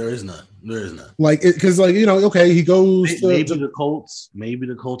 There is none. Like, because, okay, he goes maybe the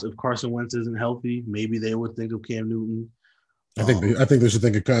Colts, if Carson Wentz isn't healthy, maybe they would think of Cam Newton. I think they should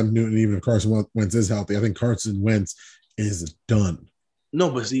think of Cam Newton even if Carson Wentz is healthy. I think Carson Wentz is done. No,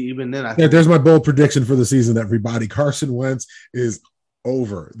 but see, even then, there's my bold prediction for the season, everybody. Carson Wentz is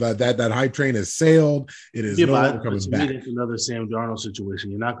over. That hype train has sailed. It is no longer coming back. It's another Sam Darnold situation.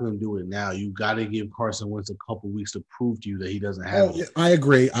 You're not going to do it now. You got to give Carson Wentz a couple weeks to prove to you that he doesn't have it. I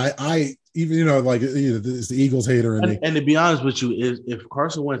agree. I even it's the Eagles hater and to be honest with you, if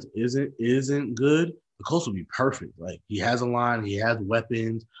Carson Wentz isn't good, the Colts will be perfect. Like, he has a line, he has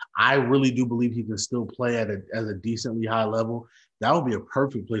weapons. I really do believe he can still play at a decently high level. That would be a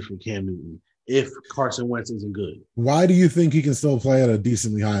perfect place for Cam Newton if Carson Wentz isn't good. Why do you think he can still play at a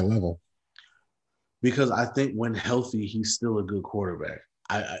decently high level? Because I think when healthy, he's still a good quarterback.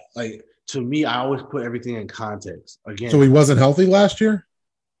 To me, I always put everything in context. Again, so he wasn't healthy last year?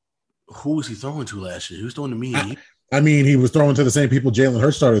 Who was he throwing to last year? He was throwing to me. He was throwing to the same people Jalen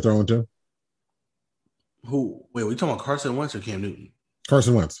Hurts started throwing to. Who? Wait, we talking about Carson Wentz or Cam Newton?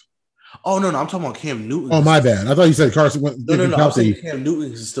 Carson Wentz. Oh, no, I'm talking about Cam Newton. Oh, my bad. I thought you said Carson Wentz. No. I'm saying Cam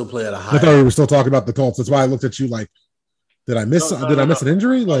Newton can still play at a high. I thought we were still talking about the Colts. That's why I looked at you like, did I miss an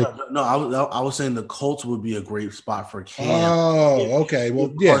injury? No, I was saying the Colts would be a great spot for Cam. Oh, okay.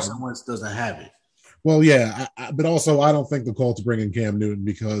 Well, yeah. Carson Wentz doesn't have it. Well, yeah. But also, I don't think the Colts bring in Cam Newton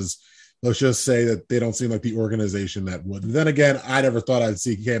because let's just say that they don't seem like the organization that would. Then again, I never thought I'd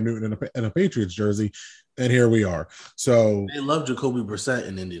see Cam Newton in a Patriots jersey. And here we are. So they love Jacoby Brissett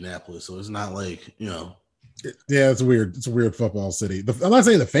in Indianapolis, so it's not like, Yeah, it's weird. It's a weird football city. I'm not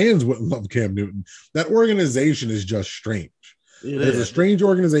saying the fans wouldn't love Cam Newton. That organization is just strange. It's a strange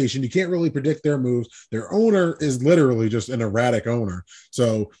organization. You can't really predict their moves. Their owner is literally just an erratic owner.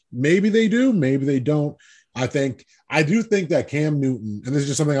 So maybe they do, maybe they don't. I do think that Cam Newton, and this is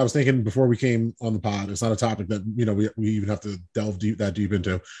just something I was thinking before we came on the pod. It's not a topic that we even have to delve deep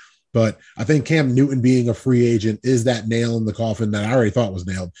into. But I think Cam Newton being a free agent is that nail in the coffin that I already thought was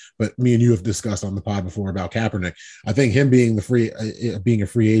nailed. But me and you have discussed on the pod before about Kaepernick. I think him being a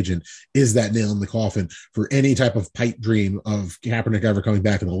free agent is that nail in the coffin for any type of pipe dream of Kaepernick ever coming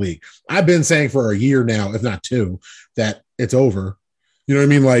back in the league. I've been saying for a year now, if not two, that it's over. You know what I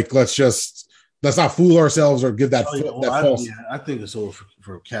mean? Like, let's not fool ourselves or give that false. Yeah, I think it's over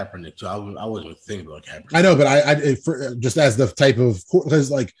for Kaepernick. So I wasn't thinking about Kaepernick. I know, but just as the type of, because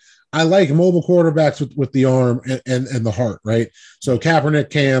like, I like mobile quarterbacks with the arm and the heart, right? So Kaepernick,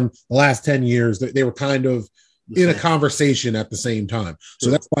 Cam, the last 10 years, they were kind of in a conversation at the same time. So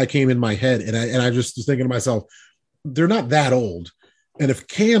that's why I came in my head. And I just was thinking to myself, they're not that old. And if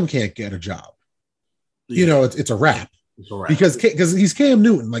Cam can't get a job, it's a wrap. Because he's Cam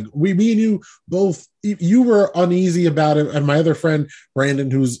Newton. Like me and you both, you were uneasy about it. And my other friend,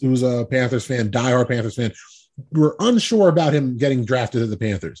 Brandon, who's a Panthers fan, diehard Panthers fan, we're unsure about him getting drafted to the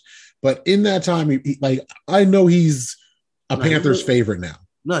Panthers. But in that time, I know he's a Panthers favorite now.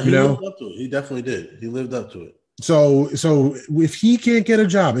 No, he lived up to it. He definitely did. He lived up to it. So if he can't get a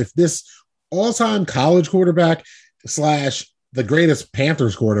job, if this all-time college quarterback / the greatest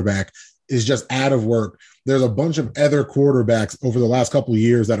Panthers quarterback is just out of work. There's a bunch of other quarterbacks over the last couple of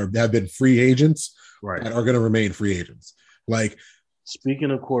years that have been free agents that are going to remain free agents. Like, speaking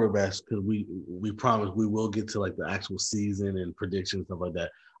of quarterbacks, because we promised we will get to like the actual season and predictions, stuff like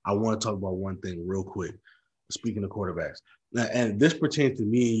that. I want to talk about one thing real quick. Speaking of quarterbacks, and this pertains to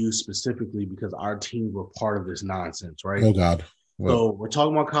me and you specifically because our teams were part of this nonsense, right? Oh God. Well, so we're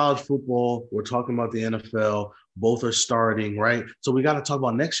talking about college football. We're talking about the NFL. Both are starting, right? So we got to talk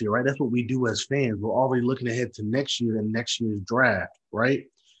about next year, right? That's what we do as fans. We're already looking ahead to next year and next year's draft, right?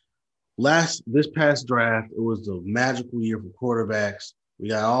 This past draft, it was the magical year for quarterbacks. We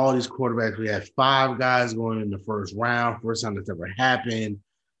got all these quarterbacks. We had 5 guys going in the first round, first time that's ever happened.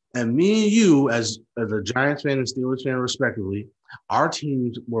 And me and you, as a Giants fan and Steelers fan, respectively, our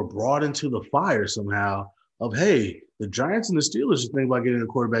teams were brought into the fire somehow of, hey, the Giants and the Steelers should think about getting a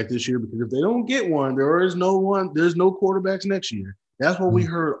quarterback this year because if they don't get one, there's no quarterbacks next year. That's what we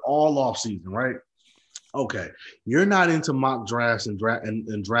heard all offseason, right? Okay, you're not into mock drafts and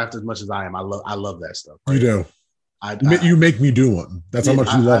draft as much as I am. I love that stuff. Right? You do. You make me do one. That's how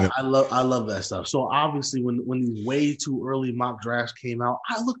much you love it. I love that stuff. So obviously, when these way too early mock drafts came out,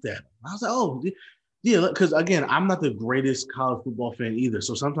 I looked at them. I was like, oh, yeah, because again, I'm not the greatest college football fan either.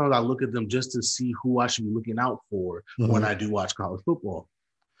 So sometimes I look at them just to see who I should be looking out for when I do watch college football.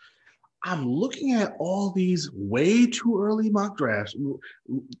 I'm looking at all these way too early mock drafts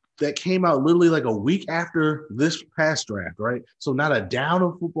that came out literally like a week after this past draft, right? So not a down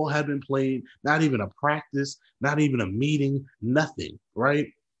of football had been played, not even a practice, not even a meeting, nothing, right?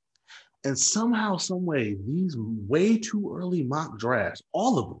 And somehow, some way, these way too early mock drafts,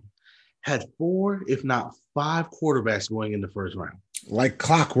 all of them, had 4, if not 5 quarterbacks going in the first round. Like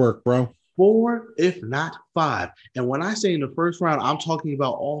clockwork, bro. 4, if not 5. And when I say in the first round, I'm talking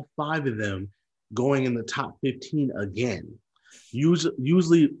about all 5 of them going in the top 15 again.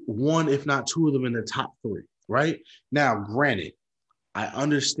 Usually 1, if not 2 of them in the top 3, right? Now, granted, I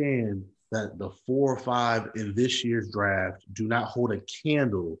understand that the 4 or 5 in this year's draft do not hold a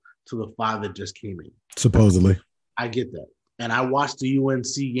candle to the 5 that just came in. Supposedly. I get that. And I watched the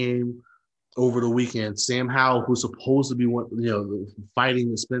UNC game over the weekend. Sam Howell, who's supposed to be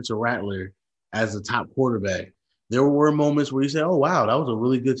fighting Spencer Rattler as the top quarterback, there were moments where you say, oh, wow, that was a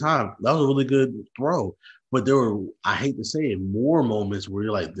really good time. That was a really good throw. But there were, I hate to say it, more moments where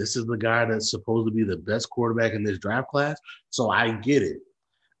you're like, this is the guy that's supposed to be the best quarterback in this draft class. So I get it.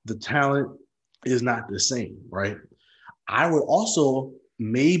 The talent is not the same, right? I would also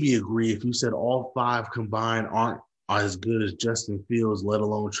maybe agree if you said all 5 combined aren't as good as Justin Fields, let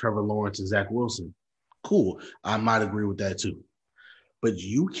alone Trevor Lawrence and Zach Wilson. Cool. I might agree with that too. But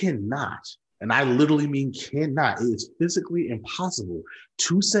you cannot, and I literally mean cannot, it is physically impossible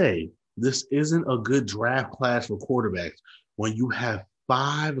to say this isn't a good draft class for quarterbacks when you have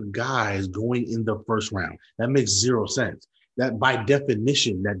 5 guys going in the first round. That makes 0 sense. That by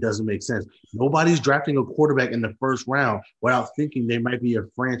definition, that doesn't make sense. Nobody's drafting a quarterback in the first round without thinking they might be a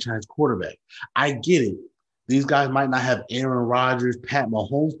franchise quarterback. I get it. These guys might not have Aaron Rodgers, Pat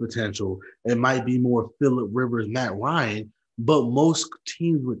Mahomes potential. It might be more Phillip Rivers, Matt Ryan, but most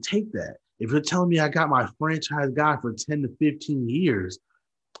teams would take that. If you're telling me I got my franchise guy for 10 to 15 years,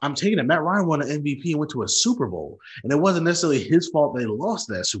 I'm taking it. Matt Ryan won an MVP and went to a Super Bowl, and it wasn't necessarily his fault they lost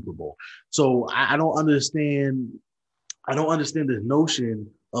that Super Bowl. So I don't understand. I don't understand this notion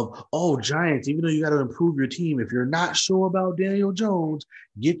of, oh, Giants, even though you got to improve your team, if you're not sure about Daniel Jones,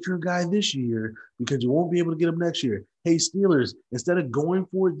 get your guy this year because you won't be able to get him next year. Hey, Steelers, instead of going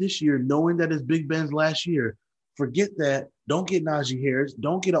for it this year, knowing that it's Big Ben's last year, forget that. Don't get Najee Harris.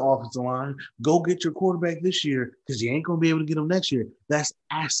 Don't get an offensive line. Go get your quarterback this year because you ain't going to be able to get him next year. That's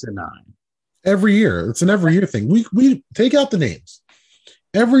asinine. Every year. It's an every year thing. We take out the names.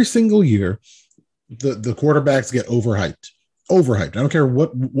 Every single year, the quarterbacks get overhyped. I don't care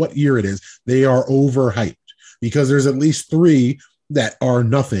what year it is. They are overhyped because there's at least 3 that are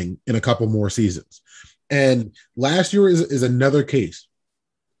nothing in a couple more seasons. And last year is another case.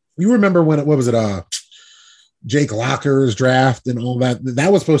 You remember what was it? Jake Locker's draft and all that.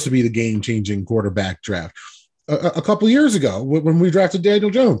 That was supposed to be the game-changing quarterback draft. A couple years ago when we drafted Daniel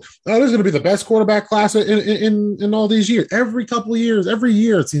Jones. Oh, this is going to be the best quarterback class in all these years. Every couple of years, every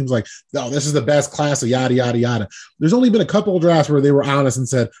year it seems like, oh, this is the best class of yada, yada, yada. There's only been a couple of drafts where they were honest and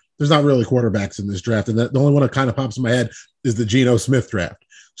said, there's not really quarterbacks in this draft. And the only one that kind of pops in my head is the Geno Smith draft.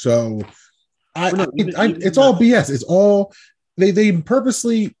 So it's all BS. It's all they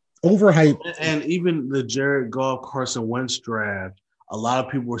purposely overhype. And even the Jared Goff, Carson Wentz draft, a lot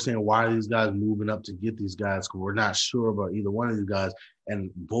of people were saying, why are these guys moving up to get these guys? Because we're not sure about either one of these guys.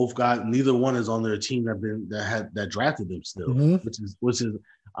 and both guys, neither one is on their team that drafted them still, which is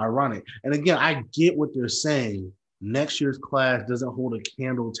ironic. And again, I get what they're saying. Next year's class doesn't hold a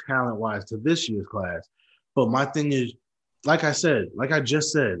candle talent-wise to this year's class. But my thing is, like I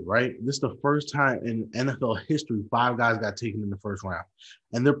just said, right? This is the first time in NFL history 5 guys got taken in the first round.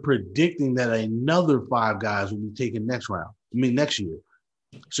 And they're predicting that another 5 guys will be taken next year.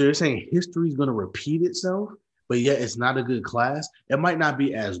 So you're saying history is going to repeat itself, but yet it's not a good class? It might not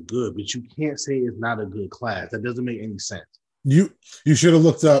be as good, but you can't say it's not a good class. That doesn't make any sense. You should have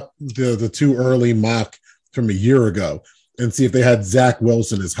looked up the 2 early mock from a year ago and see if they had Zach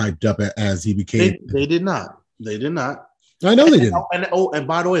Wilson as hyped up as he became. They did not. They did not. I know they didn't. And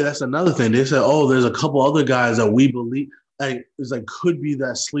by the way, that's another thing. They said, there's a couple other guys that we believe could be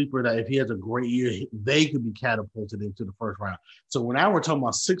that sleeper that if he has a great year, they could be catapulted into the first round. So now we're talking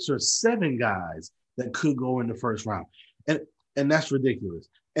about 6 or 7 guys that could go in the first round. And that's ridiculous.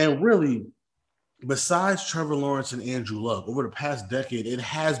 And really, besides Trevor Lawrence and Andrew Luck, over the past decade, it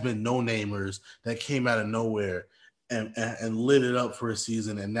has been no-namers that came out of nowhere and lit it up for a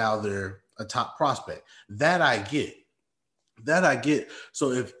season, and now they're a top prospect. That I get.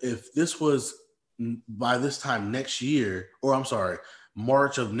 So if this was by this time next year, or I'm sorry,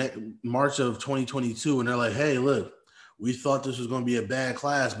 March of 2022, and they're like, hey, look, we thought this was going to be a bad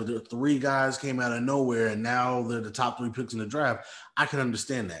class, but the 3 guys came out of nowhere, and now they're the top 3 picks in the draft. I can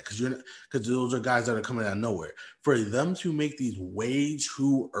understand that because those are guys that are coming out of nowhere. For them to make these way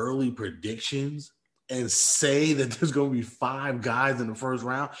too early predictions and say that there's going to be 5 guys in the first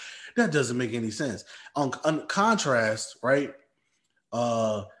round, that doesn't make any sense. On contrast, right?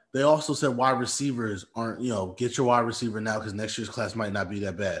 They also said wide receivers aren't, get your wide receiver now because next year's class might not be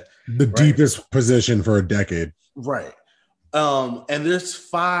that bad. The deepest position for a decade. Right. And there's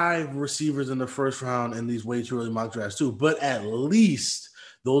 5 receivers in the first round in these way too early mock drafts too. But at least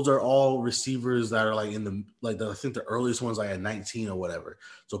those are all receivers that are I think the earliest ones at 19 or whatever.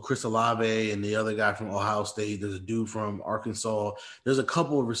 So Chris Olave and the other guy from Ohio State. There's a dude from Arkansas. There's a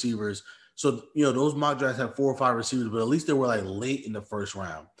couple of receivers. So, those mock drafts have 4 or 5 receivers, but at least they were late in the first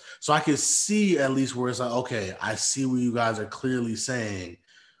round. So I could see at least where it's okay, I see where you guys are clearly saying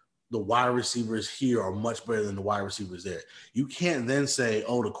the wide receivers here are much better than the wide receivers there. You can't then say,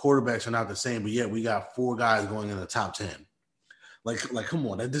 the quarterbacks are not the same, but yet we got 4 guys going in the top 10. Come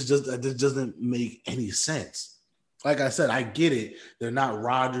on, that just doesn't make any sense. Like I said, I get it. They're not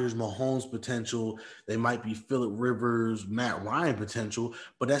Rodgers, Mahomes potential. They might be Phillip Rivers, Matt Ryan potential,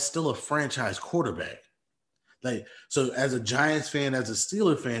 but that's still a franchise quarterback. So as a Giants fan, as a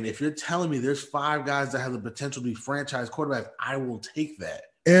Steeler fan, if you're telling me there's 5 guys that have the potential to be franchise quarterbacks, I will take that.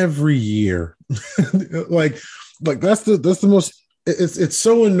 Every year. That's the most. It's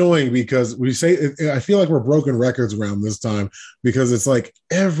so annoying because we say I feel like we're broken records around this time because it's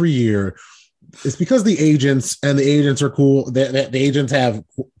every year. It's because the agents are cool. The agents have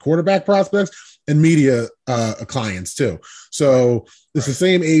quarterback prospects and media clients too. So it's the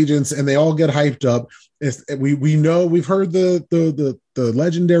same agents, and they all get hyped up. We know we've heard the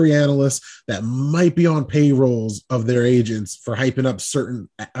legendary analysts that might be on payrolls of their agents for hyping up certain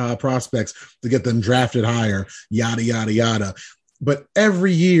prospects to get them drafted higher. Yada yada yada. But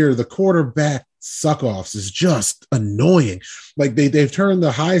every year the quarterback suck-offs is just annoying. They've turned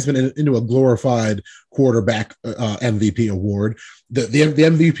the Heisman into a glorified quarterback MVP award. The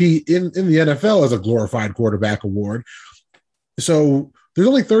MVP in the NFL is a glorified quarterback award. So there's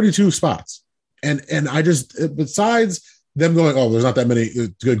only 32 spots. And I just, besides them going, there's not that many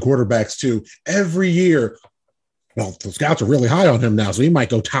good quarterbacks too, every year, the scouts are really high on him now, so he might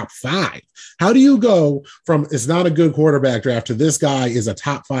go top 5. How do you go from it's not a good quarterback draft to this guy is a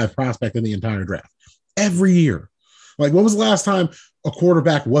top 5 prospect in the entire draft? Every year. When was the last time a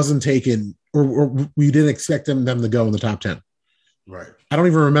quarterback wasn't taken or we didn't expect them to go in the top 10? Right. I don't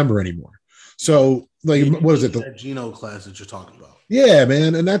even remember anymore. So, what is it? That Geno class that you're talking about. Yeah,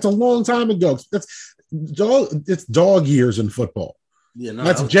 man, and that's a long time ago. It's dog years in football. Yeah, no,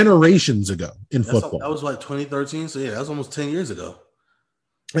 that's generations ago in football. That was 2013. So yeah, that was almost 10 years ago.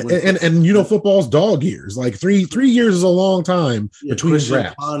 And football's dog years. 3 years is a long time between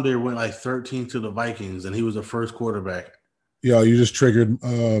drafts. Ponder went 13 to the Vikings, and he was the first quarterback. Yeah, you just triggered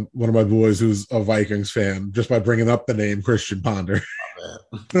one of my boys who's a Vikings fan just by bringing up the name Christian Ponder.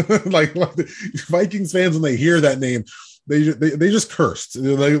 Vikings fans, when they hear that name, they just cursed.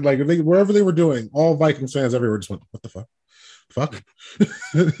 Wherever they were doing, all Vikings fans everywhere just went, "What the fuck? Fuck!"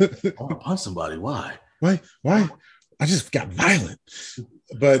 I want to punch somebody. Why? Why? I just got violent.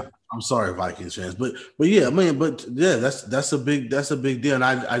 But I'm sorry, Vikings fans. But yeah, that's a big deal. And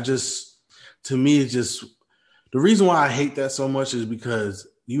I just, to me, it's just The reason why I hate that so much is because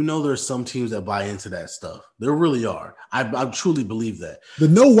there's some teams that buy into that stuff. There really are. I truly believe that. The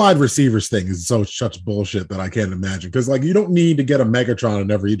no wide receivers thing is such bullshit that I can't imagine. Because you don't need to get a Megatron in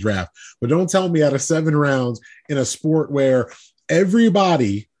every draft, but don't tell me out of 7 rounds in a sport where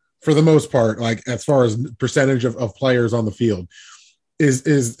everybody, for the most part, as far as percentage of players on the field,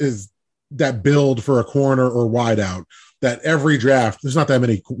 is that build for a corner or wideout. That every draft, there's not that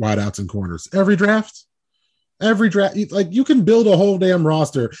many wideouts and corners. Every draft, you can build a whole damn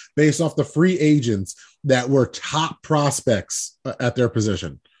roster based off the free agents that were top prospects at their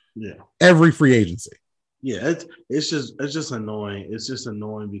position. Yeah, every free agency. Yeah, it's just annoying. It's just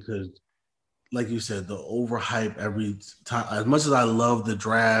annoying because, like you said, the overhype every time. As much as I love the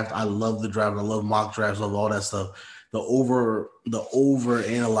draft, I love mock drafts, love all that stuff. The over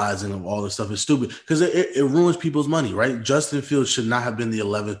analyzing of all this stuff is stupid because it ruins people's money, right? Justin Fields should not have been the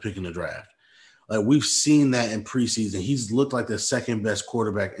 11th pick in the draft. Like, we've seen that in preseason. He's looked like the second best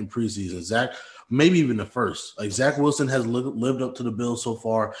quarterback in preseason. Zach, maybe even the first. Like, Zach Wilson has lived up to the bill so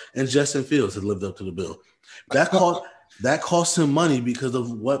far, and Justin Fields has lived up to the bill. That costs him money because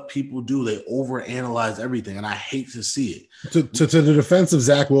of what people do. They overanalyze everything, and I hate to see it. To the defense of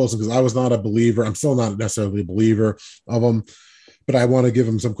Zach Wilson, because I was not a believer. I'm still not necessarily a believer of him, but I want to give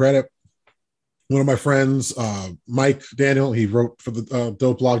him some credit. One of my friends, Mike Daniel, he wrote for the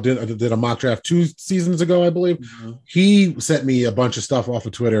Dope Blog, did a mock draft 2 seasons ago, I believe. Mm-hmm. He sent me a bunch of stuff off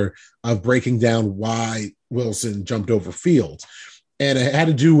of Twitter of breaking down why Wilson jumped over Fields. And it had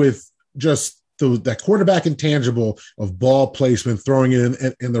to do with just that quarterback intangible of ball placement, throwing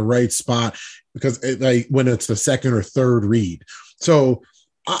it in the right spot, because when it's the second or third read. So,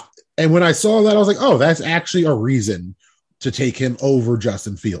 and when I saw that, I was like, oh, that's actually a reason to take him over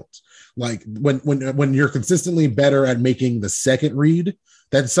Justin Fields. Like, when you're consistently better at making the second read,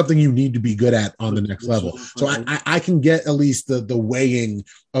 that's something you need to be good at on the next level. So I can get at least the weighing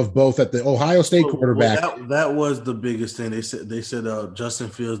of both at the Ohio State quarterback. That was the biggest thing. They said Justin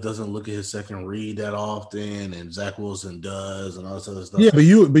Fields doesn't look at his second read that often, and Zach Wilson does, and all this other stuff. Yeah, but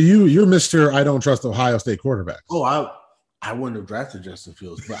you're Mr. I don't trust Ohio State quarterbacks. Oh, I wouldn't have drafted Justin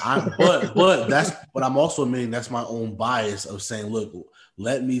Fields, but I'm also admitting that's my own bias of saying, look,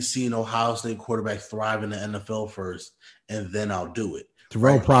 let me see an Ohio State quarterback thrive in the NFL first, and then I'll do it.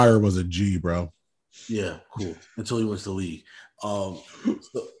 Terrell Pryor was a G, bro. Yeah, cool. Until he went to the league.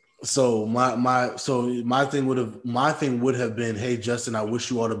 So my thing would have been, hey, Justin, I wish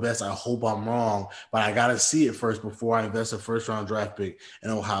you all the best. I hope I'm wrong, but I gotta see it first before I invest a first round draft pick in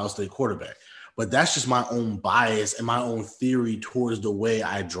Ohio State quarterback. But that's just my own bias and my own theory towards the way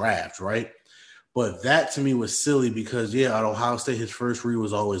I draft, right? But that to me was silly because, at Ohio State, his first read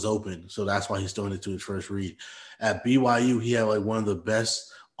was always open. So that's why he's throwing it to his first read. At BYU, he had one of the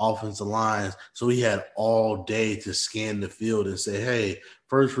best offensive lines. So he had all day to scan the field and say, hey,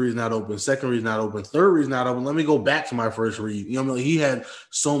 first read's not open, second read's not open, third read's not open. Let me go back to my first read. You know what I mean? He had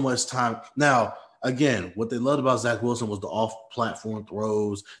so much time. Now, again, what they loved about Zach Wilson was the off-platform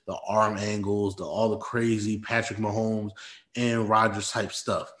throws, the arm angles, all the crazy Patrick Mahomes and Rodgers type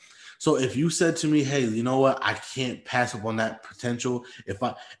stuff. So if you said to me, hey, you know what, I can't pass up on that potential.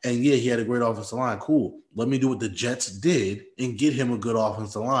 He had a great offensive line. Cool. Let me do what the Jets did and get him a good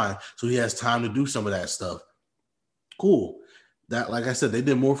offensive line so he has time to do some of that stuff. Cool. That, like I said, they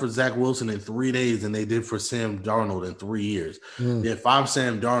did more for Zach Wilson in 3 days than they did for Sam Darnold in 3 years. If I'm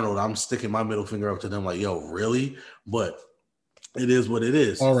Sam Darnold, I'm sticking my middle finger up to them like, yo, really? But it is what it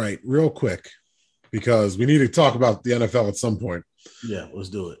is. All right, real quick, because we need to talk about the NFL at some point. Yeah, let's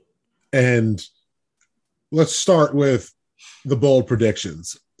do it. And let's start with the bold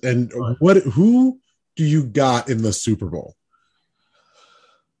predictions. And who do you got in the Super Bowl?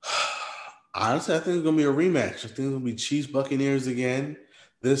 Honestly, I think it's going to be a rematch. I think it's going to be Chiefs-Buccaneers again.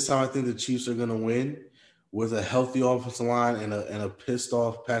 This time, I think the Chiefs are going to win with a healthy offensive line and a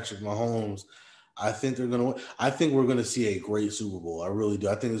pissed-off Patrick Mahomes. I think they're going to win. I think we're going to see a great Super Bowl. I really do.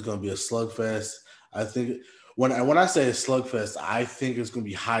 I think it's going to be a slugfest. I think when I say a slugfest, I think it's going to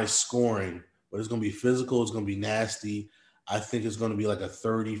be high scoring, but it's going to be physical. It's going to be nasty. I think it's going to be like a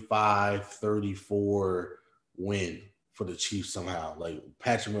 35-34 win for the Chiefs somehow. Like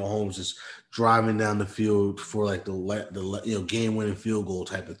Patrick Mahomes just driving down the field for like the game-winning field goal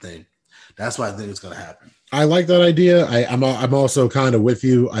type of thing. That's what I think is going to happen. I like that idea. I'm also kind of with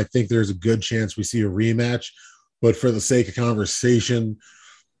you. I think there's a good chance we see a rematch, but for the sake of conversation,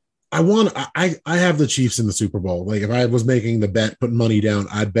 I have the Chiefs in the Super Bowl. Like if I was making the bet, putting money down,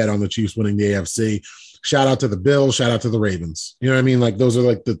 I'd bet on the Chiefs winning the AFC. Shout out to the Bills, shout out to the Ravens. You know what I mean? Like those are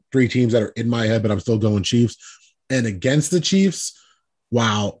like the 3 teams that are in my head, but I'm still going Chiefs. And against the Chiefs,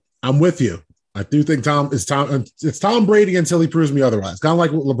 wow, I'm with you. I do think it's Tom Brady until he proves me otherwise. Kind of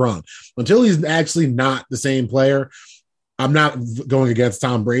like with LeBron. Until he's actually not the same player, I'm not going against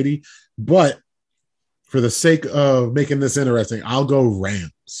Tom Brady. But for the sake of making this interesting, I'll go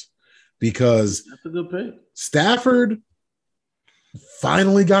Rams because that's a good pick. Stafford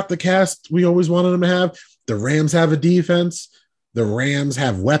finally got the cast we always wanted him to have. The Rams have a defense. The Rams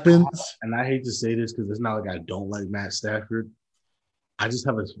have weapons. And I hate to say this because it's not like I don't like Matt Stafford. I just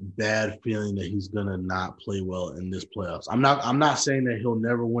have a bad feeling that he's gonna not play well in this playoffs. I'm not saying that he'll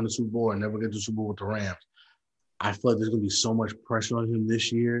never win a Super Bowl or never get to the Super Bowl with the Rams. I feel like there's gonna be so much pressure on him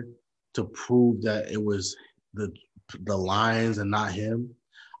this year to prove that it was the Lions and not him.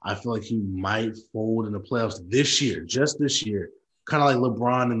 I feel like he might fold in the playoffs this year, just this year. Kind of like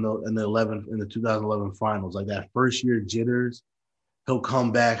LeBron in the 2011 finals, like that first year jitters. He'll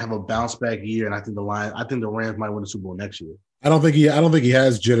come back, have a bounce back year, and I think the Rams might win the Super Bowl next year. I don't think he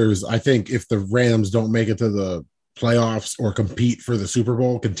has jitters. I think if the Rams don't make it to the playoffs or compete for the Super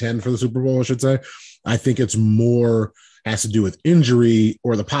Bowl, contend for the Super Bowl, I should say, I think it's more has to do with injury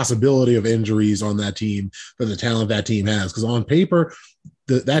or the possibility of injuries on that team than the talent that team has. Because on paper,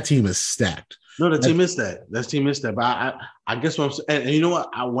 that team is stacked. No, the team is stacked. That team is stacked. But I guess what I'm saying, and you know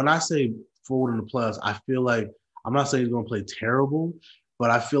what? When I say forward in the playoffs, I feel like I'm not saying he's going to play terrible, but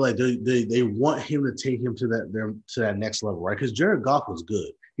I feel like they want him to take him to that next level, right? Because Jared Goff was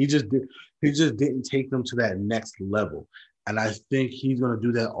good. He just didn't take them to that next level. And I think he's going to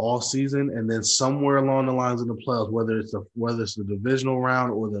do that all season. And then somewhere along the lines in the playoffs, whether it's the divisional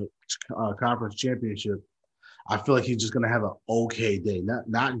round or the conference championship, I feel like he's just going to have an okay day.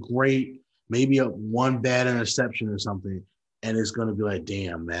 Not great, maybe one bad interception or something, and it's going to be like,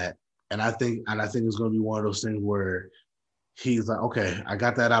 damn, Matt. And I think it's going to be one of those things where he's like, okay, I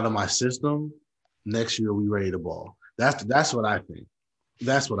got that out of my system. Next year we ready to ball. That's what I think.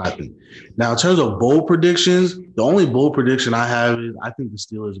 That's what I think. Now, in terms of bold predictions, the only bold prediction I have is I think the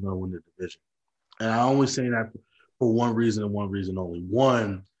Steelers are going to win the division. And I only say that for one reason and one reason only.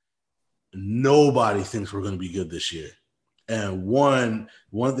 One, nobody thinks we're going to be good this year. And one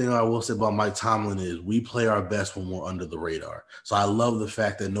thing I will say about Mike Tomlin is we play our best when we're under the radar. So I love the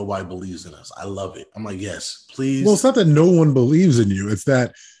fact that nobody believes in us. I love it. I'm like, yes, please. Well, it's not that no one believes in you. It's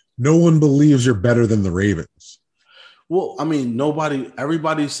that no one believes you're better than the Ravens. Well, I mean,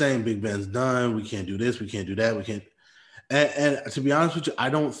 everybody's saying Big Ben's done. We can't do this. We can't do that. We can't. And to be honest with you, I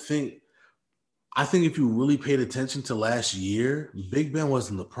think if you really paid attention to last year, Big Ben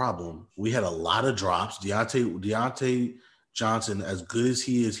wasn't the problem. We had a lot of drops. Deontay Johnson, as good as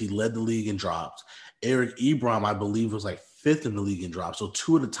he is, he led the league in drops. Eric Ebron, I believe, was like 5th in the league in drops. So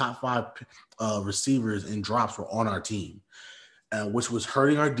 2 of the top 5 receivers in drops were on our team, which was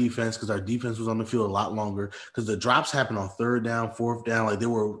hurting our defense because our defense was on the field a lot longer because the drops happened on 3rd down, 4th down. Like they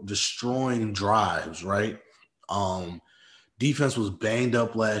were destroying drives, right? Defense was banged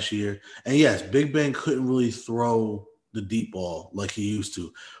up last year. And yes, Big Ben couldn't really throw the deep ball like he used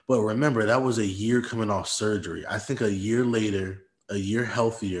to. But remember, that was a year coming off surgery. I think a year later, a year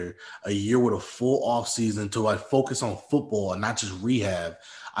healthier, a year with a full off season to like focus on football and not just rehab,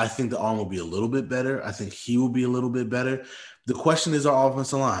 I think the arm will be a little bit better. I think he will be a little bit better. The question is our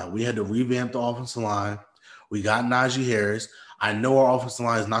offensive line. We had to revamp the offensive line. We got Najee Harris. I know our offensive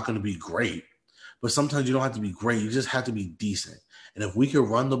line is not going to be great, but sometimes you don't have to be great. You just have to be decent. And if we can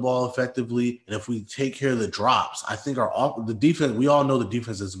run the ball effectively, and if we take care of the drops, I think the defense. We all know the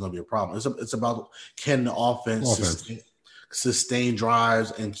defense isn't going to be a problem. It's about can the offense sustain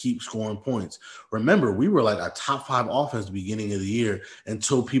drives and keep scoring points. Remember, we were like a top 5 offense at the beginning of the year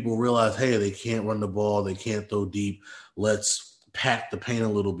until people realized, hey, they can't run the ball, they can't throw deep. Let's pack the paint a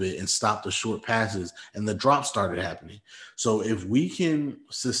little bit and stop the short passes, and the drops started happening. So if we can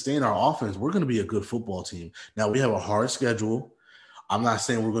sustain our offense, we're going to be a good football team. Now, we have a hard schedule. I'm not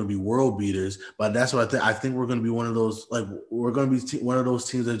saying we're going to be world beaters, but that's what I think. I think we're going to be one of those, like we're going to be one of those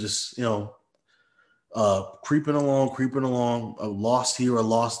teams that just, creeping along, a loss here, a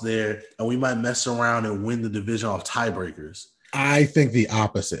loss there, and we might mess around and win the division off tiebreakers. I think the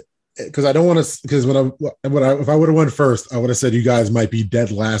opposite. Because I don't want to. Because if I would have won first, I would have said you guys might be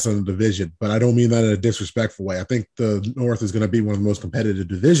dead last in the division. But I don't mean that in a disrespectful way. I think the North is going to be one of the most competitive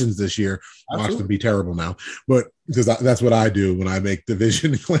divisions this year. Watch them be terrible now, but because that's what I do when I make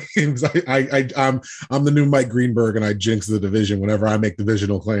division claims. I'm the new Mike Greenberg, and I jinx the division whenever I make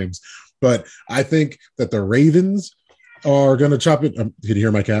divisional claims. But I think that the Ravens are going to chop it. Can you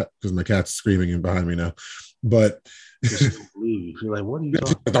hear my cat? Because my cat's screaming in behind me now. But. You're like, what are you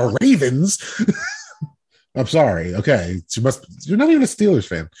talking about? The Ravens? I'm sorry. Okay. You're not even a Steelers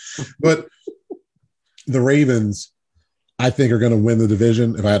fan. But the Ravens, I think are going to win the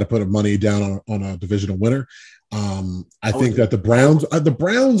division. If I had to put money down on a divisional winner, I think that the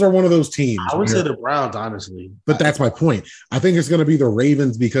Browns are one of those teams. I would say the Browns, honestly. But that's my point. I think it's going to be the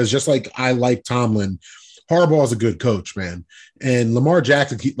Ravens because just like I like Tomlin, Harbaugh is a good coach, man. And Lamar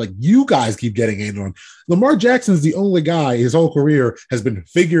Jackson, you guys keep getting in on. Lamar Jackson's the only guy his whole career has been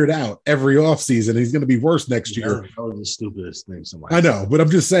figured out every offseason. He's going to be worse next year. That was the stupidest thing. I know, but I'm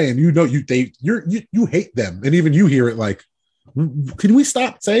just saying, you hate them. And even you hear it like, can we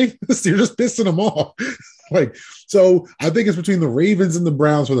stop saying this? You're just pissing them off. So I think it's between the Ravens and the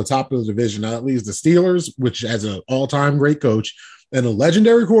Browns for the top of the division. Now, at least the Steelers, which has an all-time great coach and a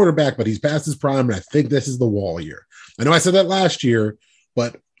legendary quarterback, but he's past his prime, and I think this is the wall year. I know I said that last year,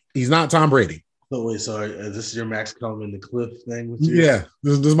 but he's not Tom Brady. So wait, sorry, this is your Max Kellerman, the Cliff thing with you? Yeah,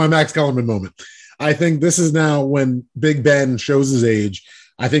 this is my Max Kellerman moment. I think this is now when Big Ben shows his age.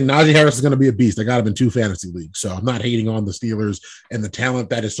 I think Najee Harris is going to be a beast. I got him in 2 fantasy leagues, so I'm not hating on the Steelers and the talent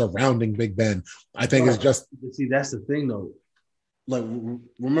that is surrounding Big Ben. I think it's just – see, that's the thing, though. Like,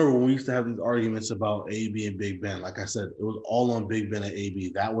 remember when we used to have these arguments about AB and Big Ben? Like I said, it was all on Big Ben and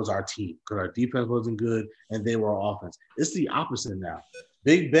AB. That was our team because our defense wasn't good and they were our offense. It's the opposite now.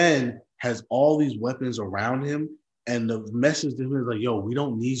 Big Ben has all these weapons around him, and the message to him is like, yo, we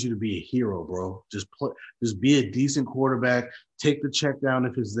don't need you to be a hero, bro. Just be a decent quarterback. Take the check down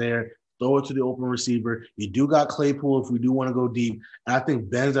if it's there. Throw it to the open receiver. You do got Claypool if we do want to go deep. And I think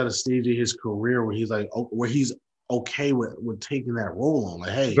Ben's at a stage of his career where he's okay with taking that role on.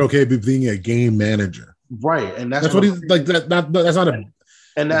 Like, hey, okay, being a game manager, right? And that's what he's like. That's not a.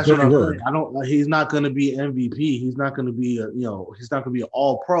 And that's what I'm saying. He's not going to be MVP. He's not going to be he's not going to be an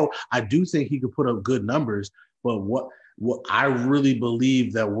all pro. I do think he could put up good numbers, but what I really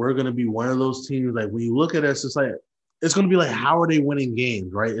believe that we're going to be one of those teams. Like when you look at us, it's going to be like, how are they winning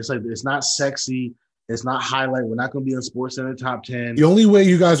games? Right? It's like it's not sexy. It's not highlight. We're not going to be in SportsCenter top 10. The only way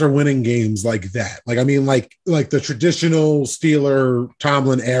you guys are winning games like that, like the traditional Steeler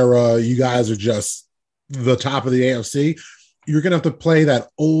Tomlin era, you guys are just the top of the AFC. You're going to have to play that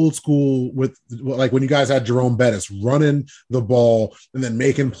old school with like when you guys had Jerome Bettis running the ball and then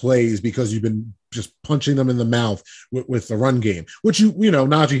making plays because you've been just punching them in the mouth with the run game, which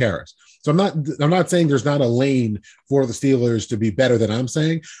Najee Harris. So I'm not saying there's not a lane for the Steelers to be better than I'm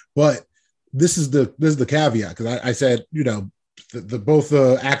saying, but this is the caveat because I said, both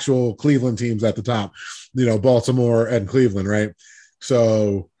the actual Cleveland teams at the top, Baltimore and Cleveland, right?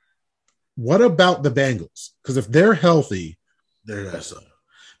 So what about the Bengals? Because if they're healthy, they're going to suck.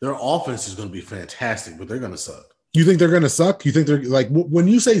 Their offense is going to be fantastic, but they're going to suck. You think they're going to suck? You think they're like, when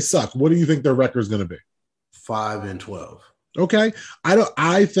you say suck, what do you think their record is going to be? 5-12. Okay.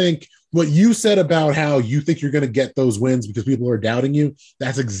 I think what you said about how you think you're going to get those wins because people are doubting you,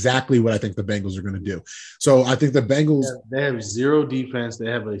 that's exactly what I think the Bengals are going to do. So I think the Bengals – They have zero defense. They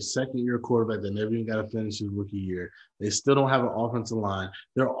have a second-year quarterback that never even got to finish his rookie year. They still don't have an offensive line.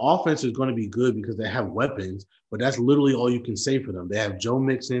 Their offense is going to be good because they have weapons, but that's literally all you can say for them. They have Joe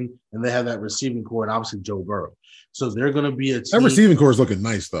Mixon, and they have that receiving core, and obviously Joe Burrow. So they're going to be a team. That receiving core is looking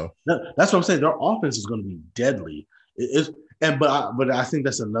nice, though. That's what I'm saying. Their offense is going to be deadly. But I think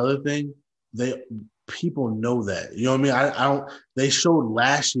that's another thing. People know that. You know what I mean? I don't. They showed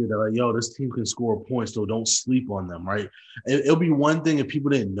last year that like, yo, this team can score points, so don't sleep on them, right? It'll be one thing if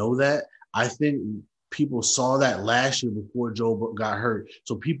people didn't know that. I think people saw that last year before Joe got hurt,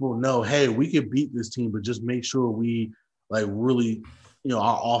 so people know, hey, we could beat this team, but just make sure we like really,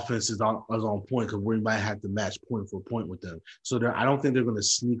 our offense is on point because we might have to match point for point with them. So I don't think they're going to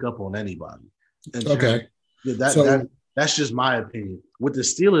sneak up on anybody. Okay. That's just my opinion. With the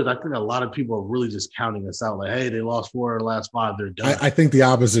Steelers, I think a lot of people are really just counting us out. Like, hey, they lost 4 of the last 5. They're done. I think the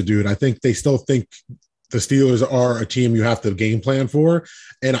opposite, dude. I think they still think the Steelers are a team you have to game plan for.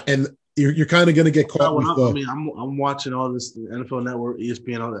 And you're kind of going to get caught with I'm watching all this NFL Network,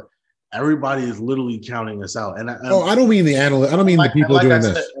 ESPN, all that. Everybody is literally counting us out. And I don't mean the analyst. I don't mean the people doing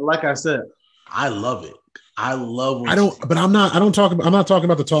this. Like I said, I love it. I love. I'm not talking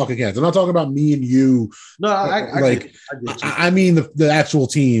about the talk against. I'm not talking about me and you. No, I mean the actual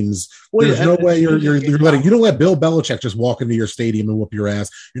teams. There's no way you're letting. You don't let Bill Belichick just walk into your stadium and whoop your ass.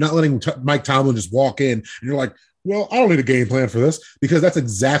 You're not letting Mike Tomlin just walk in and you're like, well, I don't need a game plan for this because that's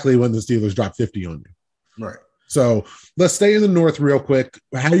exactly when the Steelers drop 50 on you. Right. So let's stay in the North real quick.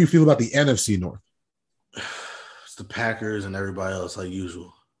 How do you feel about the NFC North? It's the Packers and everybody else like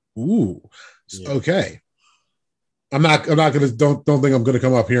usual. Ooh, yeah. Okay. I'm not gonna don't think I'm gonna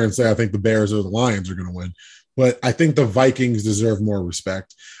come up here and say I think the Bears or the Lions are gonna win, but I think the Vikings deserve more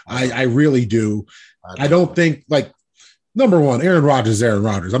respect. I really do. I don't think like number one, Aaron Rodgers is Aaron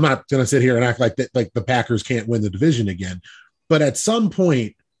Rodgers. I'm not going to sit here and act like that, like the Packers can't win the division again. But at some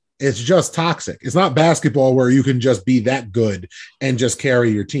point, it's just toxic. It's not basketball where you can just be that good and just carry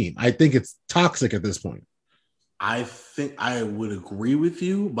your team. I think it's toxic at this point. I think I would agree with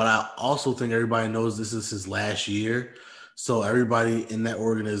you, but I also think everybody knows this is his last year. So everybody in that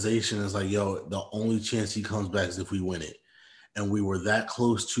organization is like, yo, the only chance he comes back is if we win it. And we were that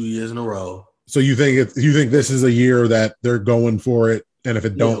close 2 years in a row. So you think this is a year that they're going for it, and if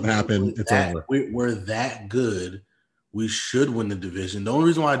it don't happen, it's over. We're that good. We should win the division. The only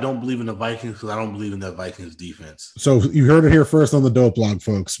reason why I don't believe in the Vikings is because I don't believe in that Vikings defense. So you heard it here first on the Dope Blog,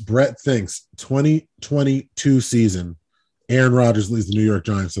 folks. Brett thinks 2022 season, Aaron Rodgers leads the New York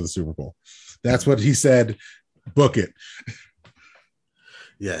Giants to the Super Bowl. That's what he said. Book it.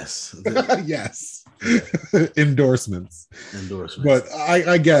 Yes. Yes. Endorsements. But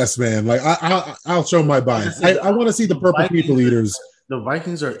I guess, man, like I'll show my bias. I want to see the Purple People Eaters. The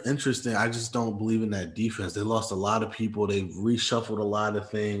Vikings are interesting. I just don't believe in that defense. They lost a lot of people. They've reshuffled a lot of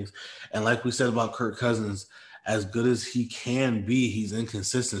things. And like we said about Kirk Cousins, as good as he can be, he's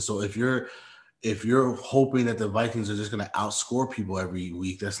inconsistent. So if you're hoping that the Vikings are just going to outscore people every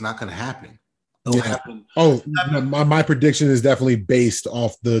week, that's not going to happen. Yeah. My prediction is definitely based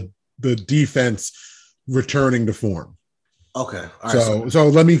off the defense returning to form. Okay. All right, so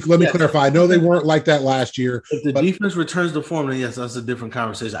let me clarify. I know they weren't like that last year. If the defense returns to form, then yes, that's a different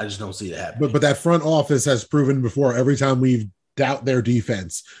conversation. I just don't see it happening. But that front office has proven before, every time we doubt their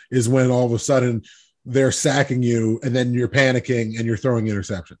defense is when all of a sudden they're sacking you and then you're panicking and you're throwing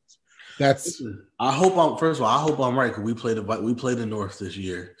interceptions. I hope I'm right, because we played the North this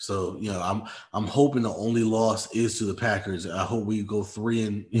year. So I'm hoping the only loss is to the Packers. I hope we go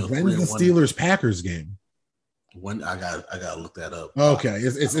 3-1. When's the Steelers Packers game? When I gotta look that up. Okay,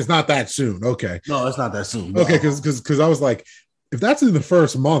 it's not that soon. Okay, no, it's not that soon. Okay, because I was like, if that's in the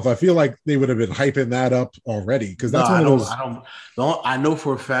first month, I feel like they would have been hyping that up already. Because that's one of those. I know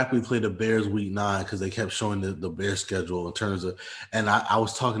for a fact we played the Bears week 9 because they kept showing the Bears schedule in terms of. And I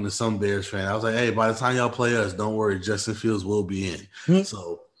was talking to some Bears fan. I was like, hey, by the time y'all play us, don't worry, Justin Fields will be in. Mm-hmm.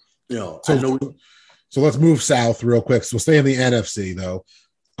 So I know. So let's move south real quick. So we'll stay in the NFC though.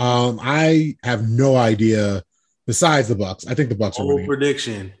 I have no idea. Besides the Bucs, I think the Bucs are winning.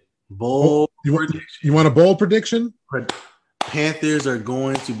 Bold prediction. You want a bold prediction? Panthers are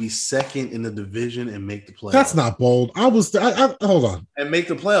going to be second in the division and make the playoffs. That's not bold. Hold on. And make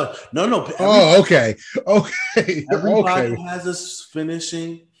the playoffs. No. Okay. Everybody has us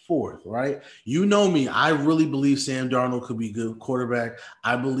finishing 4th, right? You know me. I really believe Sam Darnold could be a good quarterback.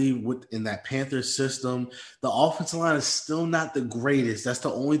 I believe in that Panthers system, the offensive line is still not the greatest. That's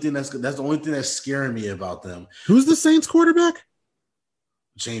the only thing that's scaring me about them. Who's the Saints quarterback?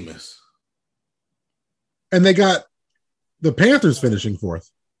 Jameis. And they got the Panthers finishing 4th.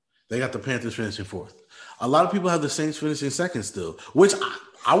 They got the Panthers finishing 4th. A lot of people have the Saints finishing 2nd still, which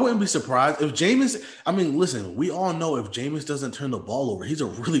I wouldn't be surprised if Jameis. I mean, listen, we all know if Jameis doesn't turn the ball over, he's a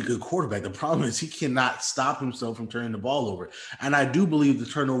really good quarterback. The problem is he cannot stop himself from turning the ball over. And I do believe the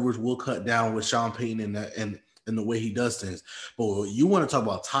turnovers will cut down with Sean Payton and the way he does things. But you want to talk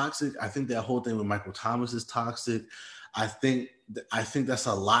about toxic, I think that whole thing with Michael Thomas is toxic. I think that's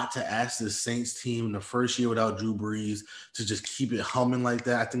a lot to ask this Saints team in the first year without Drew Brees to just keep it humming like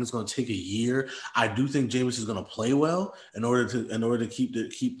that. I think it's going to take a year. I do think Jameis is going to play well in order to keep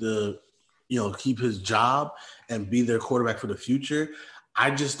his job and be their quarterback for the future.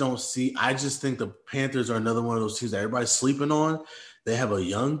 I just think the Panthers are another one of those teams that everybody's sleeping on. They have a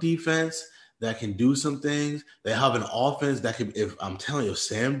young defense that can do some things. They have an offense that can, if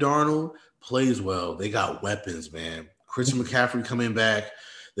Sam Darnold plays well, they got weapons, man. Christian McCaffrey coming back.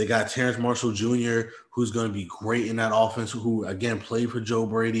 They got Terrence Marshall Jr., who's going to be great in that offense, who, again, played for Joe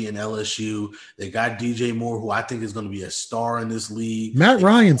Brady and LSU. They got DJ Moore, who I think is going to be a star in this league. Matt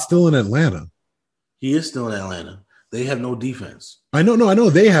Ryan's still in Atlanta. He is still in Atlanta. They have no defense. I know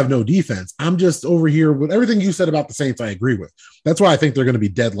they have no defense. I'm just over here with everything you said about the Saints. I agree with. That's why I think they're going to be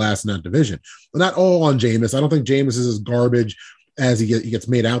dead last in that division. But not all on Jameis. I don't think Jameis is as garbage as he gets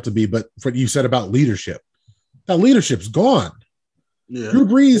made out to be. But what you said about leadership, that leadership's gone. Yeah. Drew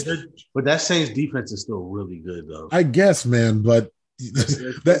Brees. But that Saints defense is still really good, though. I guess, man. But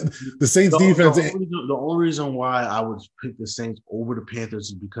the Saints defense. The only reason why I would pick the Saints over the Panthers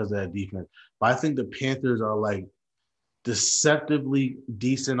is because of that defense. But I think the Panthers are like deceptively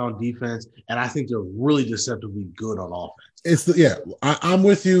decent on defense, and I think they're really deceptively good on offense. I'm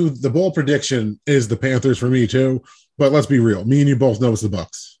with you. The bold prediction is the Panthers for me too. But let's be real. Me and you both know it's the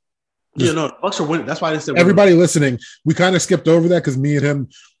Bucs. The Bucs are winning. That's why I said everybody listening. We kind of skipped over that because me and him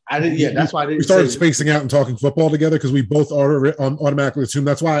I didn't. Yeah, that's why I didn't. We started spacing out and talking football together because we both automatically assumed.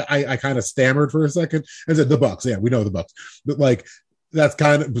 That's why I kind of stammered for a second and said the Bucks. Yeah, we know the Bucks, but like that's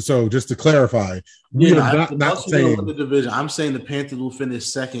kind of so. Just to clarify, we are not saying the division. I'm saying the Panthers will finish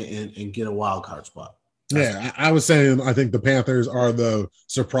second and get a wild card spot. Yeah, I was saying I think the Panthers are the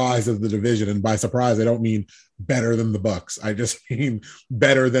surprise of the division, and by surprise, I don't mean better than the Bucks. I just mean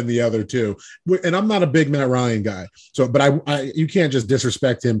better than the other two. And I'm not a big Matt Ryan guy, so but I you can't just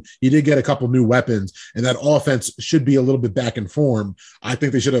disrespect him. He did get a couple new weapons, and that offense should be a little bit back in form. I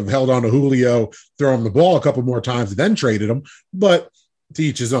think they should have held on to Julio, throw him the ball a couple more times, and then traded him. But to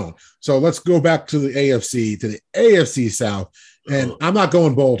each his own. So let's go back to the AFC South. And I'm not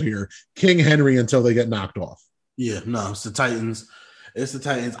going bold here. King Henry until they get knocked off. Yeah, no, it's the Titans. It's the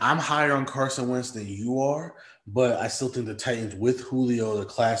Titans. I'm higher on Carson Wentz than you are, but I still think the Titans with Julio, the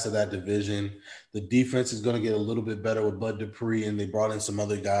class of that division. The defense is going to get a little bit better with Bud Dupree, and they brought in some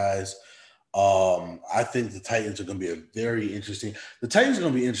other guys. I think the Titans are going to be a very interesting. The Titans are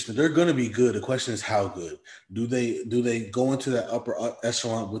going to be interesting. They're going to be good. The question is how good. Do they go into that upper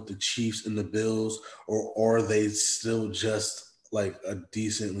echelon with the Chiefs and the Bills, or are they still just like a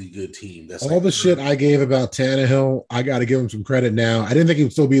decently good team? That's all the shit I gave about Tannehill. I got to give him some credit now. I didn't think he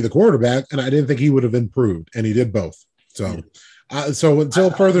would still be the quarterback, and I didn't think he would have improved, and he did both. So, so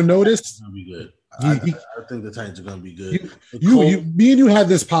until further notice, it's going to be good. I think the Titans are going to be good. Me and you had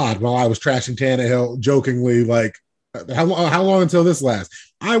this pod while I was trashing Tannehill jokingly, like how long until this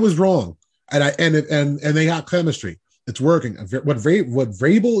lasts? I was wrong, and they got chemistry. It's working. What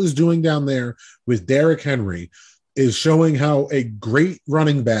Vrabel is doing down there with Derrick Henry is showing how a great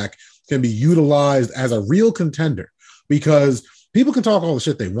running back can be utilized as a real contender, because people can talk all the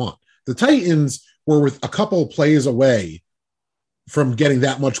shit they want. The Titans were with a couple of plays away from getting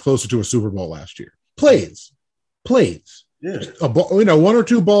that much closer to a Super Bowl last year. Plays. Yeah. One or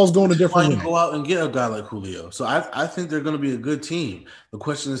two balls going a different way. Go out and get a guy like Julio. So I think they're going to be a good team. The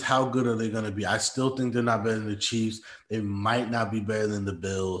question is, how good are they going to be? I still think they're not better than the Chiefs. They might not be better than the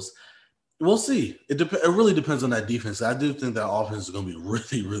Bills. We'll see. It really depends on that defense. I do think that offense is going to be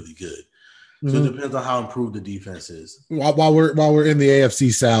really, really good. So it depends on how improved the defense is. While we're in the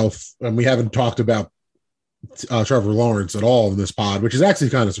AFC South, and we haven't talked about Trevor Lawrence at all in this pod, which is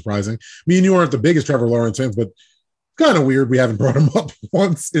actually kind of surprising. Me and you aren't the biggest Trevor Lawrence fans, but it's kind of weird we haven't brought him up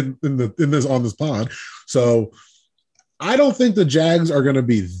once on this pod. So I don't think the Jags are going to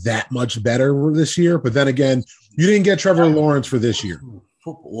be that much better this year. But then again, you didn't get Trevor Lawrence for this year.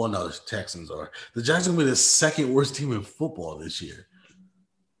 Football. Well, no, the Texans are. The Jags are going to be the second worst team in football this year.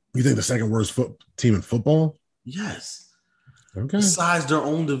 You think the second worst team in football? Yes. Okay. Besides their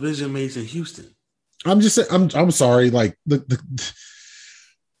own division mates in Houston. I'm just saying. I'm sorry. Like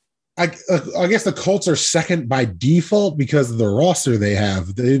I guess the Colts are second by default because of the roster they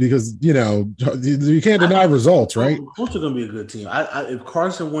have. Because you can't deny results, right? The Colts are going to be a good team. If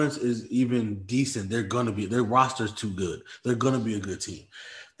Carson Wentz is even decent, they're going to be. Their roster's too good. They're going to be a good team.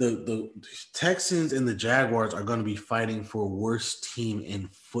 The Texans and the Jaguars are going to be fighting for worst team in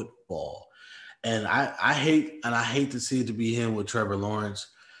football, and I hate to see it to be him with Trevor Lawrence.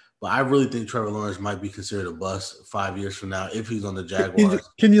 But I really think Trevor Lawrence might be considered a bust 5 years from now if he's on the Jaguars.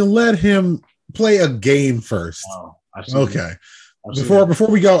 Can you let him play a game first? Okay. Before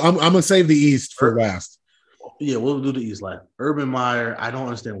we go, I'm gonna save the East for last. Yeah, we'll do the East last. Urban Meyer, I don't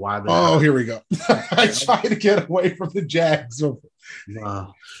understand why. Here we go. I try to get away from the Jags.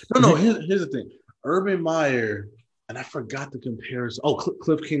 No. Here's the thing. Urban Meyer, and I forgot the comparison. Oh,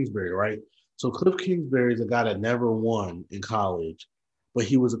 Cliff Kingsbury, right? So Cliff Kingsbury is a guy that never won in college, but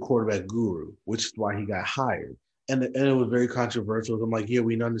he was a quarterback guru, which is why he got hired. And it was very controversial. I'm like, yeah,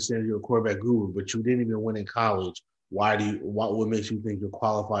 we understand you're a quarterback guru, but you didn't even win in college. What makes you think you're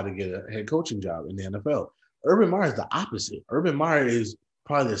qualified to get a head coaching job in the NFL? Urban Meyer is the opposite. Urban Meyer is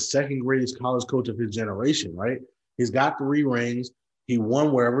probably the second greatest college coach of his generation, right? He's got 3 rings. He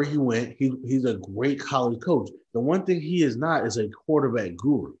won wherever he went. He's a great college coach. The one thing he is not is a quarterback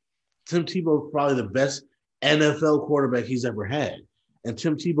guru. Tim Tebow is probably the best NFL quarterback he's ever had. And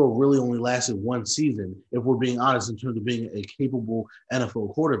Tim Tebow really only lasted 1 season, if we're being honest, in terms of being a capable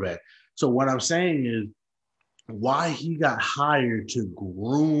NFL quarterback. So what I'm saying is why he got hired to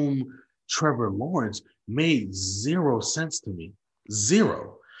groom Trevor Lawrence made 0 sense to me.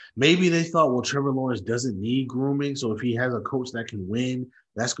 0. Maybe they thought, well, Trevor Lawrence doesn't need grooming, so if he has a coach that can win,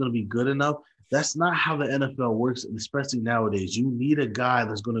 that's going to be good enough. That's not how the NFL works, especially nowadays. You need a guy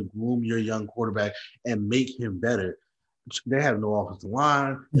that's going to groom your young quarterback and make him better. They have no offensive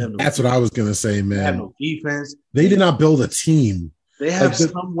line. That's what I was going to say, man. They have no defense. They did not build a team. They have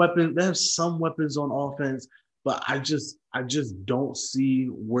some weapons. They have some weapons on offense, but I just don't see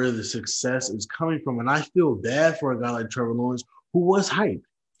where the success is coming from. And I feel bad for a guy like Trevor Lawrence, who was hyped.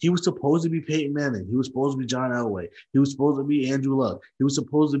 He was supposed to be Peyton Manning. He was supposed to be John Elway. He was supposed to be Andrew Luck. He was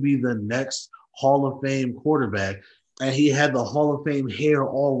supposed to be the next Hall of Fame quarterback. And he had the Hall of Fame hair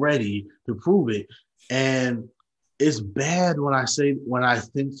already to prove it. And it's bad when I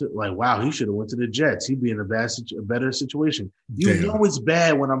think like, wow, he should have went to the Jets. He'd be in a better situation. You know it's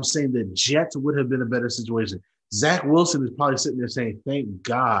bad when I'm saying the Jets would have been a better situation. Zach Wilson is probably sitting there saying, thank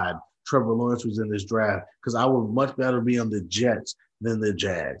God Trevor Lawrence was in this draft, because I would much better be on the Jets than the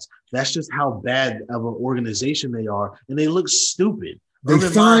Jags. That's just how bad of an organization they are, and they look stupid. They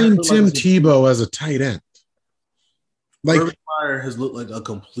signed Tim Tebow as a tight end. Like Urban Meyer has looked like a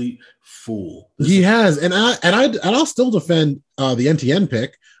complete fool. He has, and I'll still defend the NTN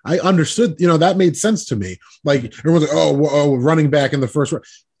pick. I understood, that made sense to me. Like everyone's like, oh, running back in the first round.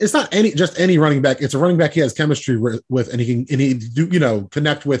 It's not just any running back. It's a running back he has chemistry with, and he do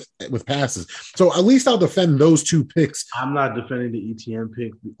connect with passes. So at least I'll defend those two picks. I'm not defending the ETN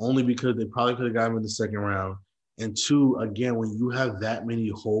pick only because they probably could have got him in the second round. And two, again, when you have that many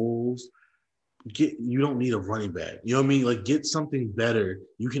holes, you don't need a running back. You know what I mean? Like, get something better.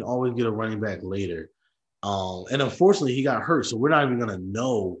 You can always get a running back later. And unfortunately, he got hurt, so we're not even gonna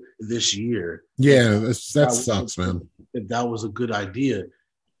know this year. Yeah, that sucks, man. If that was a good idea,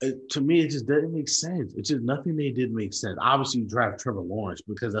 to me, it just doesn't make sense. It's just nothing they did make sense. Obviously, you draft Trevor Lawrence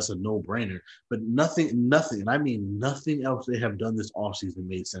because that's a no-brainer. But nothing, and I mean nothing else they have done this offseason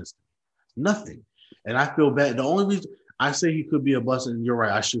made sense to me. Nothing. And I feel bad. The only reason I say he could be a bust, and you're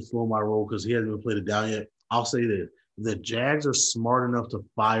right, I should slow my roll because he hasn't even played it down yet. I'll say this. The Jags are smart enough to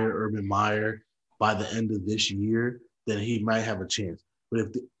fire Urban Meyer by the end of this year, then he might have a chance. But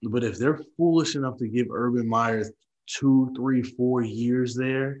if they're foolish enough to give Urban Meyer 2, 3, 4 years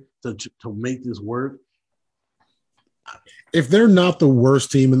there to make this work. If they're not the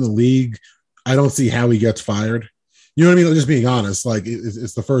worst team in the league, I don't see how he gets fired. You know what I mean? Just being honest, like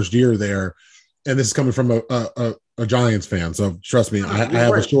it's the first year there, and this is coming from a Giants fan. So trust me, I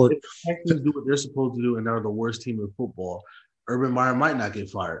have a short. If the Texans do what they're supposed to do, and they're the worst team in football, Urban Meyer might not get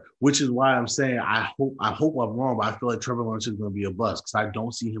fired, which is why I'm saying I hope I'm wrong, but I feel like Trevor Lawrence is going to be a bust because I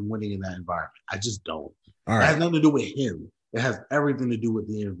don't see him winning in that environment. I just don't. All right. It has nothing to do with him. It has everything to do with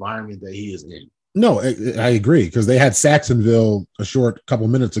the environment that he is in. No, I agree because they had Saxonville a short couple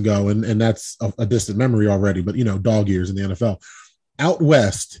minutes ago, and that's a distant memory already. But dog years in the NFL. Out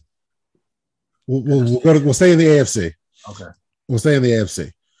west, we'll stay in the AFC. Okay, we'll stay in the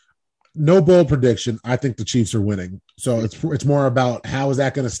AFC. No bold prediction. I think the Chiefs are winning. So it's more about how is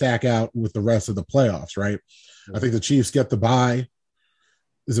that going to stack out with the rest of the playoffs, right? Mm-hmm. I think the Chiefs get the bye.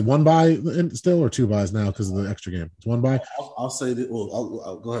 Is it one bye still or two byes now because of the extra game? It's one bye. I'll say that. Well,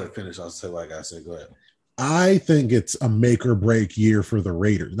 I'll go ahead and finish. I'll say like I said. Go ahead. I think it's a make or break year for the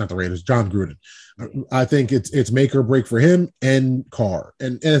Raiders, not the Raiders. John Gruden. I think it's make or break for him and Carr,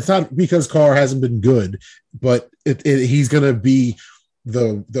 and it's not because Carr hasn't been good, but he's going to be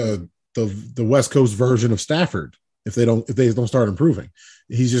the West Coast version of Stafford if they don't start improving.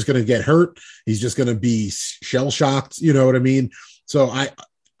 He's just going to get hurt. He's just going to be shell shocked. You know what I mean? So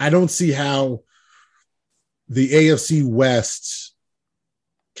I don't see how the AFC West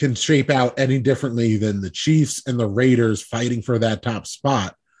can shape out any differently than the Chiefs and the Raiders fighting for that top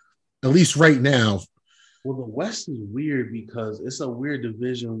spot, at least right now. Well, the West is weird because it's a weird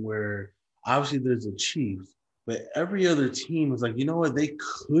division where obviously there's the Chiefs, but every other team is like, you know what? They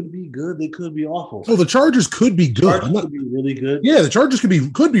could be good. They could be awful. Oh, the Chargers could be good. Could be really good. Yeah, the Chargers could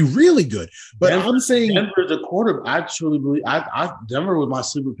be really good. But I'm saying Denver's a quarter. I truly believe Denver was my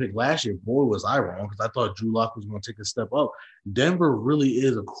sleeper pick last year. Boy, was I wrong because I thought Drew Lock was going to take a step up. Denver really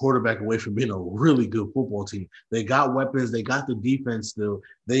is a quarterback away from being a really good football team. They got weapons. They got the defense still.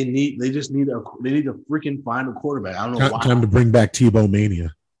 They need to freaking find a quarterback. I don't know why. Time to bring back Tebow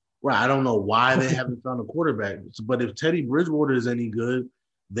mania. Right. I don't know why they haven't found a quarterback. But if Teddy Bridgewater is any good,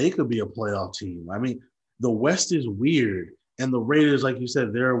 they could be a playoff team. I mean, the West is weird. And the Raiders, like you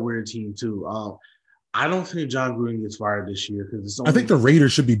said, they're a weird team too. I don't think John Gruden gets fired this year because I think the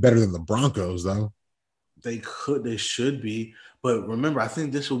Raiders should be better than the Broncos, though. They should be. But remember, I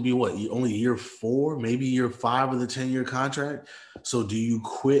think this will be only year 4, maybe year 5 of the 10-year contract. So do you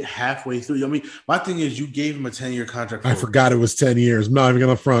quit halfway through? I mean, my thing is you gave him a 10-year contract. I forgot it was 10 years. I'm not even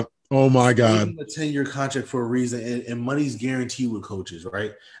going to front. Oh, my God. You gave him a 10-year contract for a reason, and money's guaranteed with coaches,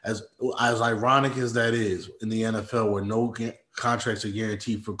 right? As ironic as that is in the NFL where no contracts are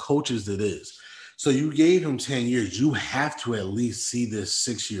guaranteed, for coaches it is. So you gave him 10 years. You have to at least see this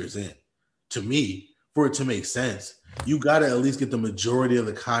 6 years in, to me. for it to make sense. You got to at least get the majority of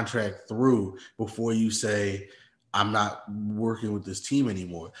the contract through before you say, I'm not working with this team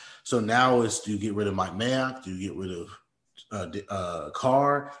anymore. So now it's, do you get rid of Mike Mayock? Do you get rid of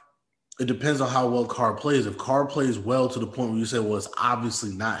Carr? It depends on how well Carr plays. If Carr plays well to the point where you say, well, it's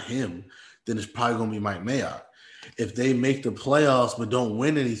obviously not him, then it's probably going to be Mike Mayock. If they make the playoffs but don't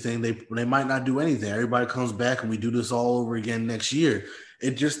win anything, they might not do anything. Everybody comes back and we do this all over again next year.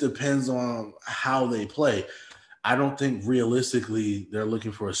 It just depends on how they play. I don't think realistically they're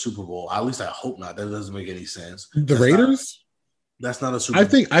looking for a Super Bowl. At least I hope not. That doesn't make any sense. The Raiders? That's not a Super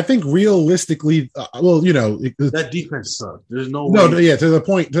Bowl. I think realistically, that defense sucks. There's no way. To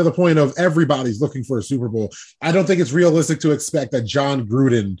the point of everybody's looking for a Super Bowl. I don't think it's realistic to expect that John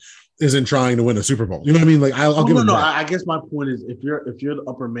Gruden isn't trying to win a Super Bowl. You know what I mean? Like I'll give him that. I guess my point is if you're the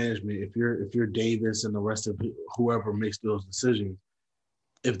upper management, if you're Davis and the rest of whoever makes those decisions,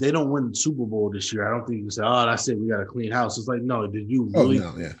 if they don't win the Super Bowl this year, I don't think you can say, "Oh, that's it. We got a clean house." It's like, no, did you really?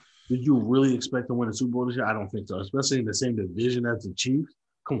 Oh, no, yeah. Did you really expect to win a Super Bowl this year? I don't think so. Especially in the same division as the Chiefs.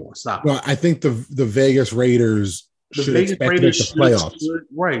 Come on, stop. Well, I think the Vegas Raiders should expect to make the playoffs.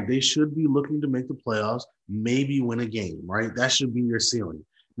 Right, they should be looking to make the playoffs. Maybe win a game. Right, that should be your ceiling.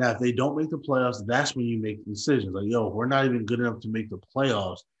 Now, if they don't make the playoffs, that's when you make decisions. Like, yo, we're not even good enough to make the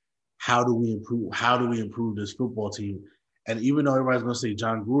playoffs. How do we improve? How do we improve this football team? And even though everybody's going to say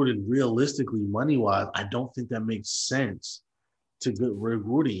John Gruden, realistically, money-wise, I don't think that makes sense to get rid of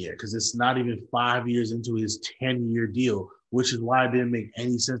Gruden yet because it's not even 5 years into his 10-year deal, which is why it didn't make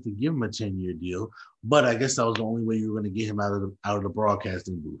any sense to give him a 10-year deal. But I guess that was the only way you were going to get him out of the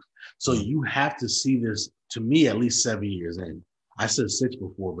broadcasting booth. So you have to see this, to me, at least 7 years in. I said 6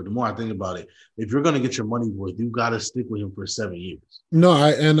 before, but the more I think about it, if you're going to get your money worth, you got to stick with him for 7 years. No,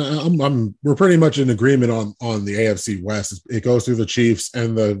 we're pretty much in agreement on the AFC West. It goes through the Chiefs,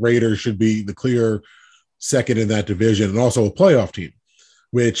 and the Raiders should be the clear second in that division, and also a playoff team,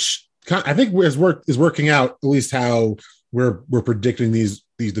 which I think is working out at least how we're predicting these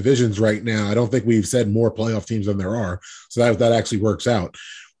divisions right now. I don't think we've said more playoff teams than there are, so that actually works out.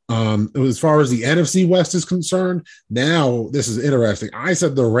 As far as the NFC West is concerned, now this is interesting. I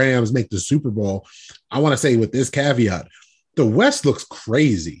said the Rams make the Super Bowl. I want to say with this caveat, the West looks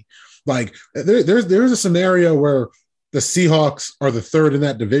crazy. Like there's a scenario where the Seahawks are the third in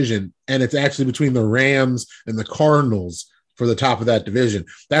that division, and it's actually between the Rams and the Cardinals for the top of that division.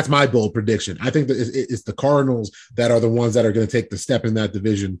 That's my bold prediction. I think that it's the Cardinals that are the ones that are going to take the step in that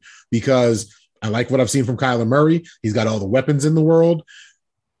division because I like what I've seen from Kyler Murray. He's got all the weapons in the world.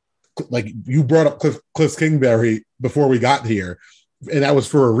 Like you brought up Cliff Kingsbury before we got here, and that was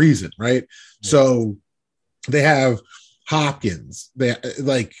for a reason, right? Yeah. So they have Hopkins. They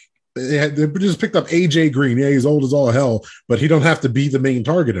just picked up AJ Green. Yeah, he's old as all hell, but he don't have to be the main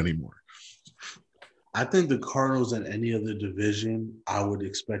target anymore. I think the Cardinals in any other division, I would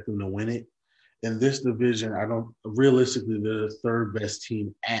expect them to win it. In this division, realistically, they're the third best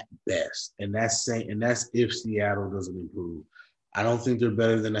team at best. And that's if Seattle doesn't improve. I don't think they're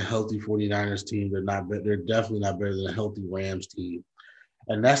better than a healthy 49ers team. They're definitely not better than a healthy Rams team.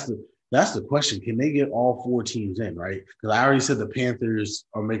 And that's the question. Can they get all 4 teams in, right? Because I already said the Panthers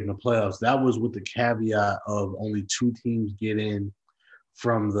are making the playoffs. That was with the caveat of only 2 teams get in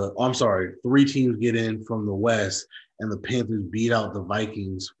from 3 teams get in from the West, and the Panthers beat out the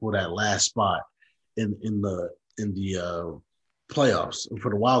Vikings for that last spot in the playoffs for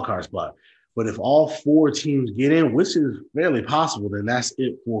the wild card spot. But if all 4 teams get in, which is fairly possible, then that's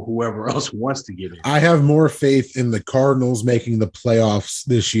it for whoever else wants to get in. I have more faith in the Cardinals making the playoffs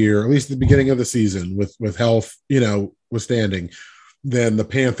this year, at least at the beginning of the season, with health, withstanding, than the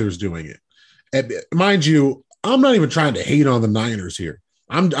Panthers doing it. And mind you, I'm not even trying to hate on the Niners here.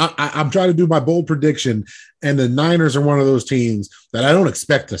 I'm trying to do my bold prediction, and the Niners are one of those teams that I don't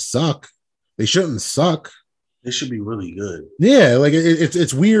expect to suck. They shouldn't suck. They should be really good. Yeah, like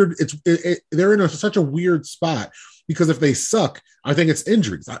it's weird. They're in such a weird spot because if they suck, I think it's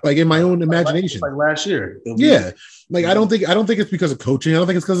injuries. Like in my own imagination, like last year. Yeah, like I don't think it's because of coaching. I don't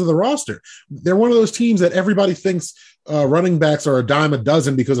think it's because of the roster. They're one of those teams that everybody thinks running backs are a dime a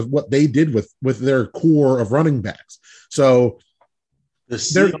dozen because of what they did with their core of running backs. So the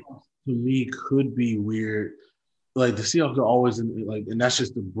Seahawks to me could be weird. Like the Seahawks are always and that's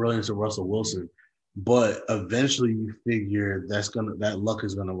just the brilliance of Russell Wilson. But eventually, you figure that luck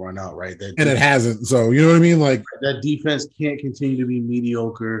is gonna run out, right? And it hasn't. So you know what I mean? Like that defense can't continue to be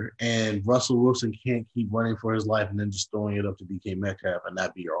mediocre, and Russell Wilson can't keep running for his life and then just throwing it up to DK Metcalf and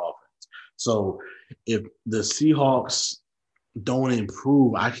that be your offense. So if the Seahawks don't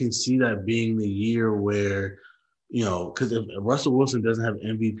improve, I can see that being the year where because if Russell Wilson doesn't have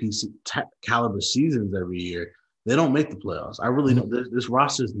MVP caliber seasons every year, they don't make the playoffs. I really don't. This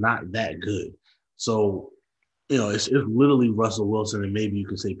roster is not that good. So, it's literally Russell Wilson, and maybe you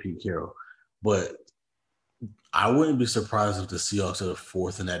could say Pete Carroll. But I wouldn't be surprised if the Seahawks are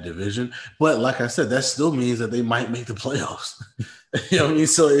fourth in that division. But like I said, that still means that they might make the playoffs. You know what I mean?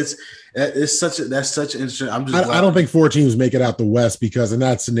 So that's such interesting. I don't think 4 teams make it out the West, because in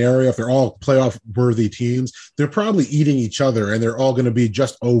that scenario, if they're all playoff worthy teams, they're probably eating each other, and they're all going to be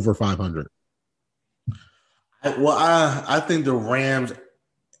just over 500. I think the Rams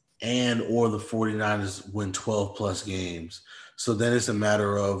or the 49ers win 12 plus games. So then it's a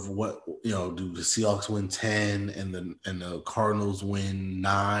matter of what, do the Seahawks win 10 and the Cardinals win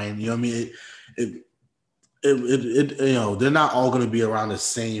 9? You know what I mean? They're not all going to be around the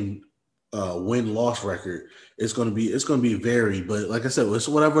same win-loss record. It's going to be varied, but like I said, it's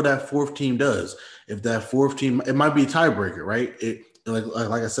whatever that fourth team does. If that fourth team, it might be a tiebreaker, right?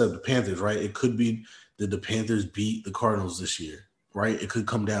 Like I said, the Panthers, right? It could be that the Panthers beat the Cardinals this year, right? It could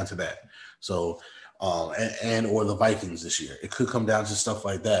come down to that. So, or the Vikings this year. It could come down to stuff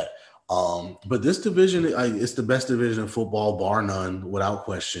like that. But this division, it's the best division in football, bar none, without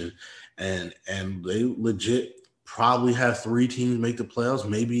question. And they legit probably have 3 teams make the playoffs,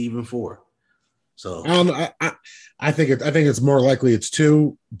 maybe even 4. So I think it's more likely it's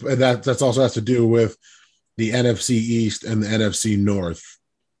 2, but that's also has to do with the NFC East and the NFC North.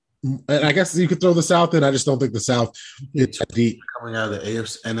 And I guess you could throw the South in. I just don't think the South is deep. Coming out of the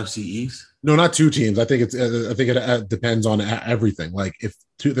NFC East. No, not 2 teams. I think it depends on everything. Like if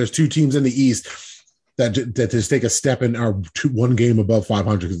there's 2 teams in the East that just take a step and are 1 game above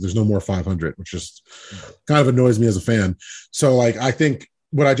 500, because there's no more 500, which just kind of annoys me as a fan. So like, I think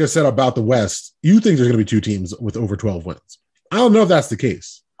what I just said about the West, you think there's going to be 2 teams with over 12 wins. I don't know if that's the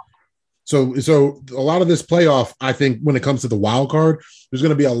case. So a lot of this playoff, I think when it comes to the wild card, there's going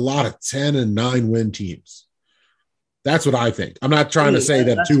to be a lot of 10 and 9 win teams. That's what I think. I'm not trying to say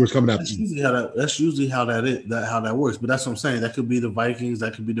that 2 is coming out. That's usually how that works. But that's what I'm saying. That could be the Vikings.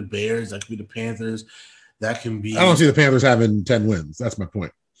 That could be the Bears. That could be the Panthers. That can be. I don't see the Panthers having 10 wins. That's my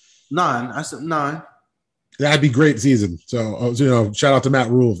point. 9. I said 9. That'd be a great season. So, shout out to Matt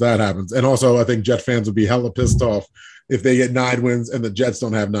Rule if that happens. And also, I think Jet fans would be hella pissed off if they get 9 wins and the Jets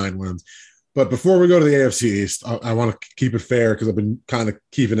don't have 9 wins. But before we go to the AFC East, I want to keep it fair, because I've been kind of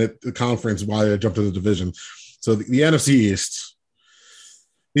keeping it the conference while I jump to the division. So the NFC East,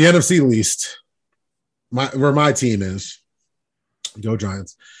 the NFC least, where my team is, go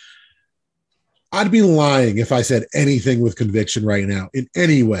Giants. I'd be lying if I said anything with conviction right now in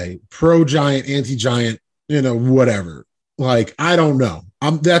any way, pro-Giant, anti-Giant, whatever. Like, I don't know.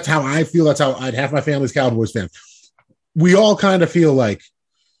 That's how I feel. That's how half my family's Cowboys fans. We all kind of feel like,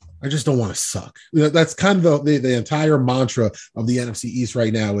 I just don't want to suck. That's kind of the entire mantra of the NFC East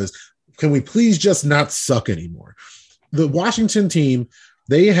right now is, can we please just not suck anymore? The Washington team,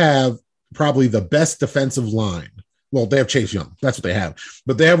 they have probably the best defensive line. Well, they have Chase Young. That's what they have.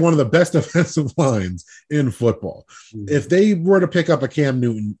 But they have one of the best defensive lines in football. Mm-hmm. If they were to pick up a Cam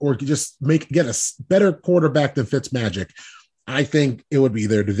Newton or just get a better quarterback than Fitzmagic, I think it would be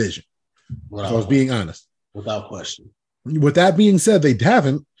their division. So I was being honest. Without question. With that being said, they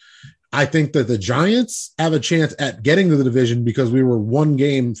haven't. I think that the Giants have a chance at getting to the division because we were 1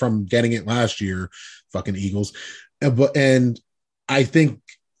 game from getting it last year, fucking Eagles. And I think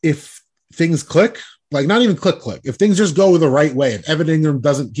if things click, like not even click, if things just go the right way, if Evan Ingram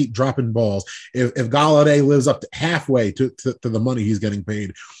doesn't keep dropping balls, if Galladay lives up to halfway to the money he's getting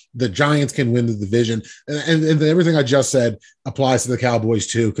paid, the Giants can win the division. And everything I just said applies to the Cowboys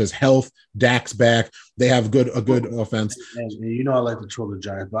too, because health, Dak's back. They have a good offense. And I like to troll the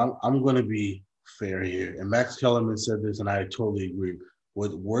Giants, but I'm going to be fair here. And Max Kellerman said this, and I totally agree.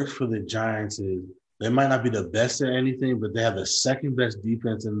 What works for the Giants is they might not be the best at anything, but they have the second best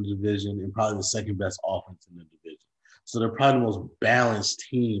defense in the division and probably the second best offense in the division. So they're probably the most balanced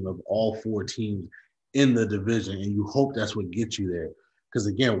team of all 4 teams in the division, and you hope that's what gets you there. Because,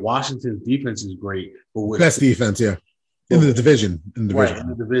 again, Washington's defense is great. But best defense, yeah. In the division. Right, in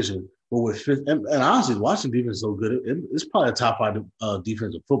the division. But with and honestly, Washington defense is so good. It's probably a top 5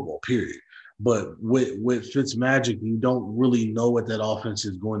 defense of football, period. But with Fitzmagic, you don't really know what that offense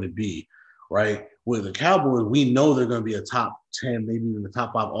is going to be, right? With the Cowboys, we know they're going to be a top 10, maybe even the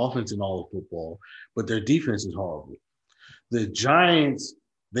top 5 offense in all of football. But their defense is horrible. The Giants,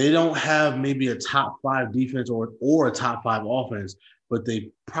 they don't have maybe a top 5 defense or a top 5 offense, but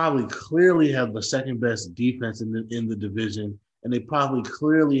they probably clearly have the second best defense in the division, and they probably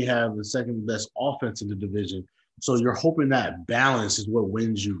clearly have the second best offense in the division. So you're hoping that balance is what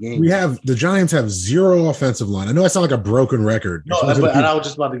wins you games. The Giants have zero offensive line. I know I sound like a broken record. No, but I was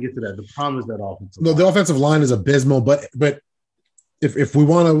just about to get to that. The problem is that offensive line. The offensive line is abysmal, but if we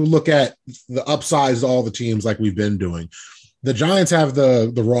want to look at the upsides of all the teams like we've been doing, the Giants have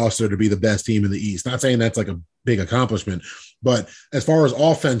the roster to be the best team in the East. Not saying that's like a big accomplishment, but as far as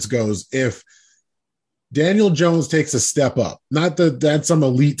offense goes, if Daniel Jones takes a step up, not that's some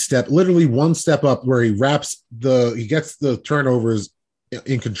elite step, literally one step up where he gets the turnovers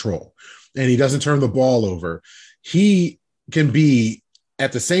in control and he doesn't turn the ball over, he can be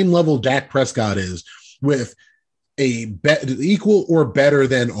at the same level Dak Prescott is with equal or better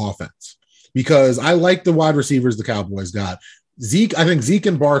than offense. Because I like the wide receivers the Cowboys got. I think Zeke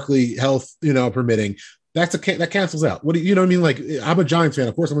and Barkley, health, permitting, that cancels out. What do you know what I mean? Like, I'm a Giants fan.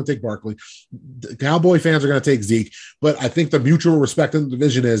 Of course, I'm going to take Barkley. The Cowboy fans are going to take Zeke. But I think the mutual respect in the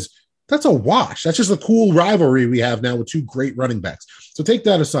division that's a wash. That's just a cool rivalry we have now with two great running backs. So take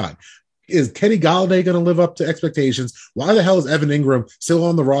that aside. Is Kenny Golladay going to live up to expectations? Why the hell is Evan Ingram still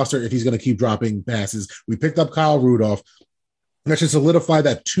on the roster if he's going to keep dropping passes? We picked up Kyle Rudolph. That should solidify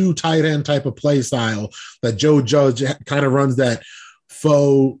that two tight end type of play style that Joe Judge kind of runs, that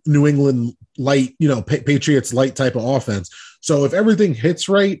faux New England light, Patriots light type of offense. So if everything hits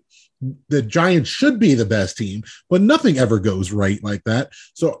right, the Giants should be the best team, but nothing ever goes right like that.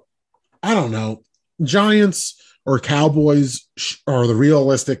 So I don't know. Giants or Cowboys are the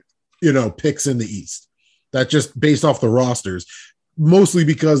realistic, picks in the East. That just based off the rosters, mostly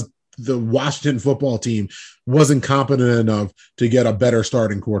because the Washington football team wasn't competent enough to get a better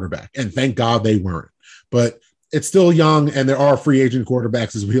starting quarterback. And thank God they weren't. But it's still young, and there are free agent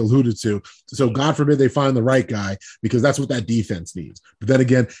quarterbacks, as we alluded to. So God forbid they find the right guy, because that's what that defense needs. But then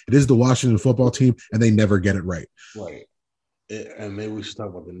again, it is the Washington football team, and they never get it right. Right. And maybe we should talk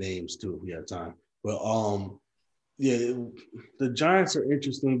about the names, too, if we have time. But, the Giants are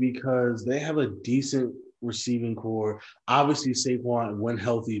interesting because they have a decent receiving core. Obviously, Saquon, when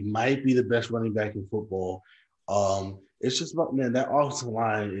healthy, might be the best running back in football. It's just about, man, that offensive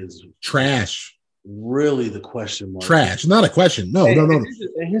line is trash. Really the question mark. Trash, not a question. No. And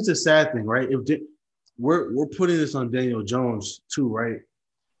here's the sad thing, right? We're putting this on Daniel Jones too, right?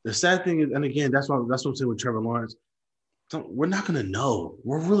 The sad thing is, and again, that's what I'm saying with Trevor Lawrence. We're not gonna know.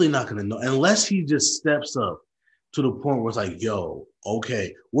 We're really not gonna know unless he just steps up to the point where it's like, yo,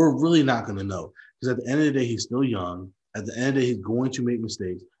 okay, we're really not gonna know. Because at the end of the day, he's still young. At the end of the day, he's going to make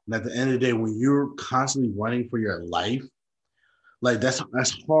mistakes. And at the end of the day, when you're constantly running for your life, like that's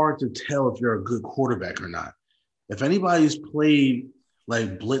hard to tell if you're a good quarterback or not. If anybody's played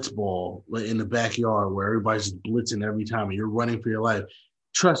like blitz ball like in the backyard where everybody's just blitzing every time and you're running for your life,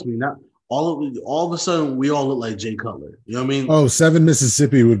 trust me, not all of a sudden we all look like Jay Cutler. You know what I mean? Oh, 7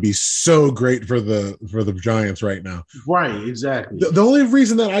 Mississippi would be so great for the Giants right now. Right, exactly. The only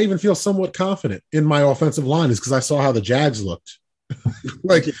reason that I even feel somewhat confident in my offensive line is because I saw how the Jags looked.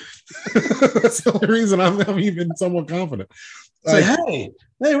 Like that's the only reason I'm even somewhat confident. Like, hey,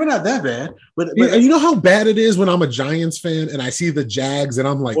 we're not that bad. But you know how bad it is when I'm a Giants fan and I see the Jags and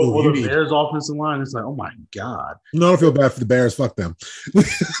I'm like, the Bears offensive line. It's like, oh my God. No, I don't feel bad for the Bears. Fuck them.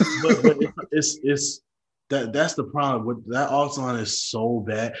 but it's that's the problem. That offensive line is so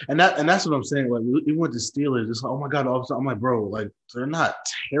bad, and that's what I'm saying. Like we went to Steelers. It's like, oh my God, the offensive. I'm like, bro, like they're not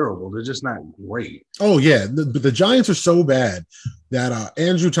terrible. They're just not great. Oh yeah, the Giants are so bad that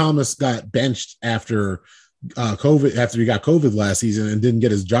Andrew Thomas got benched after COVID, after he got COVID last season and didn't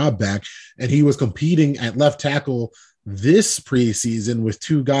get his job back, and he was competing at left tackle this preseason with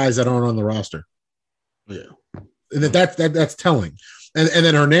two guys that aren't on the roster. Yeah, and that's telling. And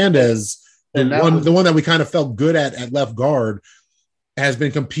then Hernandez. The one that we kind of felt good at left guard has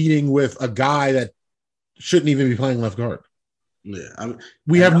been competing with a guy that shouldn't even be playing left guard. Yeah,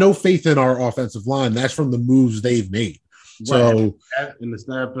 we have no faith in our offensive line. That's from the moves they've made. Right. So, and the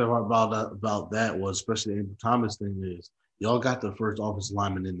sad part about that was, especially the Andrew Thomas thing, is y'all got the first offensive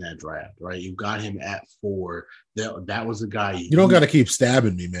lineman in that draft, right? You got him at 4. That was the guy. You don't got to keep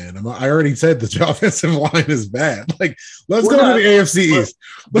stabbing me, man. I already said the offensive line is bad. Like, let's go to the AFC East.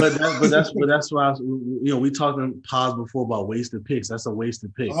 But that's why we talked in pause before about wasted picks. That's a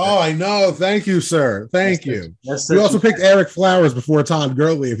wasted pick. Oh, I know. Thank you, sir. Thank you. We also picked Eric Flowers before Todd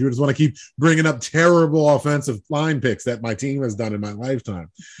Gurley. If you just want to keep bringing up terrible offensive line picks that my team has done in my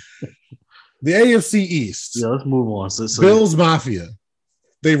lifetime. The AFC East. Yeah, let's move on. So Bills Mafia,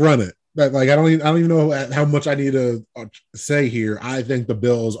 they run it. Like I don't even know how much I need to say here. I think the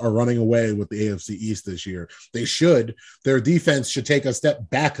Bills are running away with the AFC East this year. They should. Their defense should take a step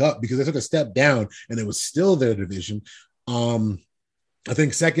back up because they took a step down and it was still their division. I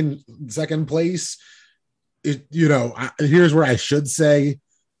think second place here's where I should say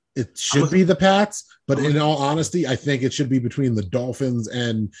it should be the Pats, but in all honesty, I think it should be between the Dolphins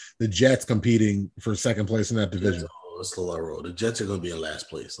and the Jets competing for second place in that division. Let's slow our roll. The Jets are going to be in last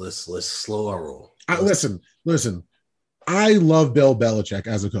place. Let's slow our roll. Listen. I love Bill Belichick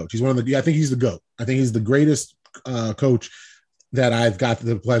as a coach. He's I think he's the GOAT. I think he's the greatest coach that I've got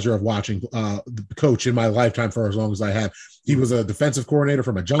the pleasure of watching the coach in my lifetime for as long as I have. He was a defensive coordinator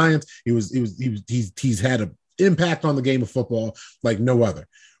for my Giants. He's had an impact on the game of football like no other.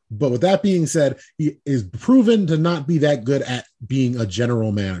 But with that being said, he is proven to not be that good at being a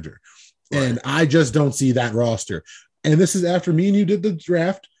general manager. Right. And I just don't see that roster. And this is after me and you did the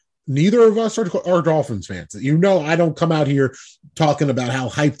draft. Neither of us are Dolphins fans. I don't come out here talking about how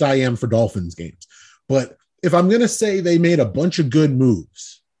hyped I am for Dolphins games. But if I'm going to say they made a bunch of good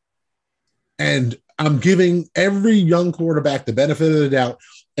moves, and I'm giving every young quarterback the benefit of the doubt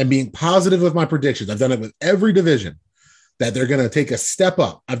and being positive with my predictions, I've done it with every division, that they're going to take a step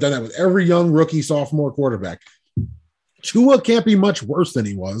up. I've done that with every young rookie, sophomore quarterback. Tua can't be much worse than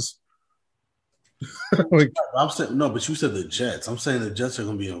he was. I'm saying no, but you said the Jets. I'm saying the Jets are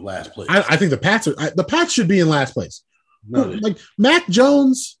going to be in last place. I think the Pats should be in last place. No, like Mac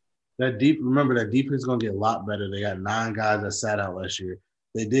Jones. Remember that defense is going to get a lot better. They got 9 guys that sat out last year.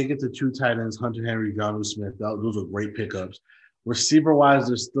 They did get the 2 tight ends, Hunter Henry, Jonnu Smith. Those are great pickups. Receiver-wise,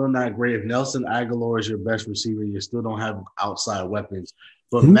 they're still not great. If Nelson Aguilar is your best receiver, you still don't have outside weapons.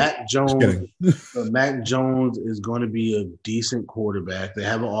 But Mac Jones is going to be a decent quarterback. They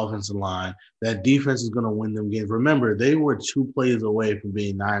have an offensive line. That defense is going to win them games. Remember, they were 2 plays away from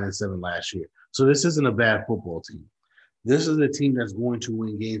being 9-7 last year. So this isn't a bad football team. This is a team that's going to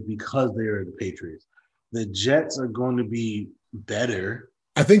win games because they are the Patriots. The Jets are going to be better.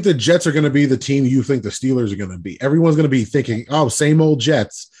 I think the Jets are going to be the team you think the Steelers are going to be. Everyone's going to be thinking, oh, same old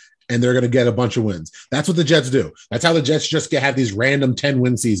Jets, and they're going to get a bunch of wins. That's what the Jets do. That's how the Jets just have these random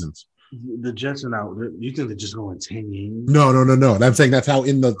 10-win seasons. The Jets are not – you think they're just going 10 games? No. I'm saying that's how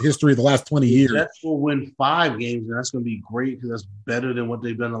in the history of the last 20 years. The Jets will win 5 games, and that's going to be great because that's better than what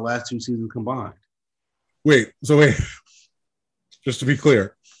they've done the last 2 seasons combined. Wait. Just to be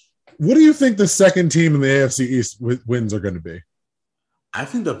clear, what do you think the second team in the AFC East wins are going to be? I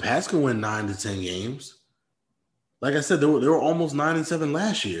think the Pats can win 9 to 10 games. Like I said, they were almost 9-7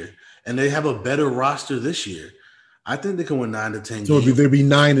 last year, and they have a better roster this year. I think they can win 9 to 10 so games. So they'd be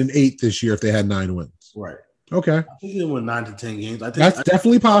 9-8 this year if they had 9 wins. Right. Okay. I think they can win 9 to 10 games. That's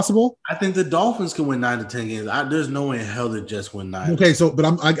definitely possible. I think the Dolphins can win 9 to 10 games. There's no way in hell that Jets win 9. Okay, but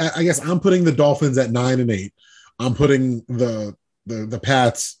I guess I'm putting the Dolphins at 9-8. I'm putting the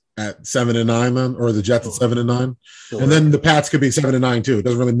Pats at 7-9 then, or the Jets at 7-9, and then the Pats could be 7-9 too. It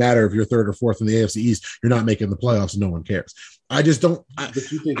doesn't really matter if you're 3rd or 4th in the AFC East. You're not making the playoffs, and no one cares. I just don't.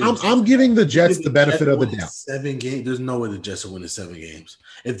 I'm giving the Jets the benefit of the doubt. 7 games. There's no way the Jets will win the 7 games.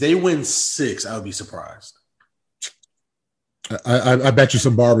 If they win 6, I would be surprised. I bet you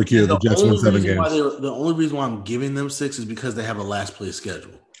some barbecue. The Jets win 7 games. The only reason why I'm giving them 6 is because they have a last place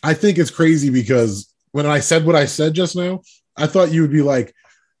schedule. I think it's crazy because when I said what I said just now, I thought you would be like,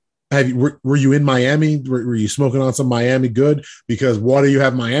 were you in Miami? Were you smoking on some Miami good? Because why do you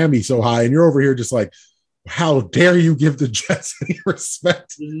have Miami so high? And you're over here just like, how dare you give the Jets any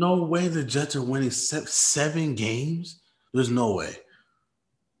respect? There's no way the Jets are winning 7 games. There's no way.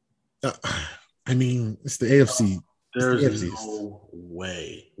 I mean, it's the AFC. There's no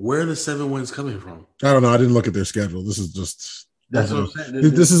way. Where are the 7 wins coming from? I don't know. I didn't look at their schedule. This is just that's what I'm saying.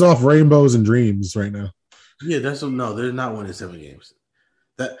 This is off rainbows and dreams right now. Yeah, no. They're not winning 7 games.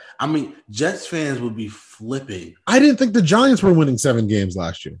 Jets fans would be flipping. I didn't think the Giants were winning 7 games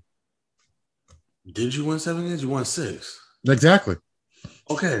last year. Did you win 7 games? You won 6. Exactly.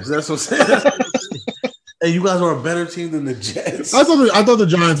 Okay, so that's what I'm saying. And you guys are a better team than the Jets. I thought the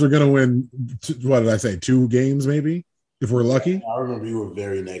Giants were going to win. What did I say? 2 games, maybe, if we're lucky. I remember you were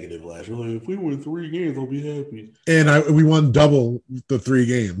very negative last year. Like, if we win 3 games, I'll be happy. And we won double the 3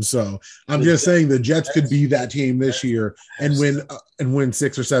 games. So I'm just saying the Jets could be that team this year and win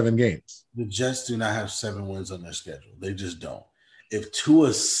 6 or 7 games. The Jets do not have 7 wins on their schedule. They just don't. If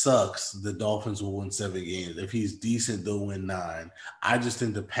Tua sucks, the Dolphins will win 7 games. If he's decent, they'll win 9. I just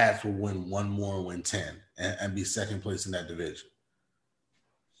think the Pats will win 1 more and win 10 and be second place in that division.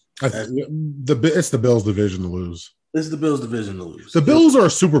 It's the Bills' division to lose. It's the Bills' division to lose. The Bills are a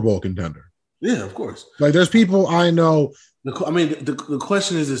Super Bowl contender. Yeah, of course. Like, there's people I know. The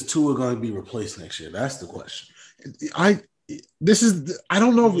question is Tua going to be replaced next year? That's the question. I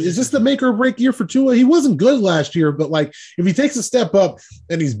don't know. Is this the make or break year for Tua? He wasn't good last year, but like if he takes a step up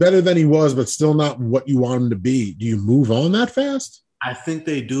and he's better than he was, but still not what you want him to be, do you move on that fast? I think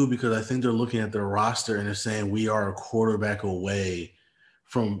they do because I think they're looking at their roster and they're saying we are a quarterback away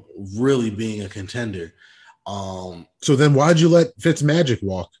from really being a contender. So then why'd you let Fitzmagic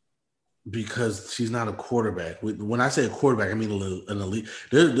walk? Because she's not a quarterback. When I say a quarterback, I mean an elite.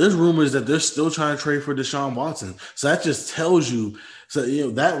 There's rumors that they're still trying to trade for Deshaun Watson. So that just tells you.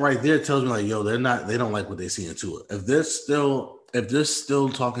 So that right there tells me like, yo, they don't like what they see in Tua. If they're still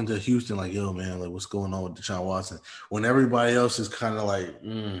talking to Houston, like, yo, man, like what's going on with Deshaun Watson? When everybody else is kind of like,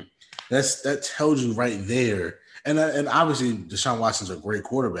 that tells you right there. And obviously Deshaun Watson's a great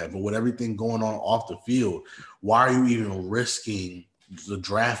quarterback, but with everything going on off the field, why are you even risking the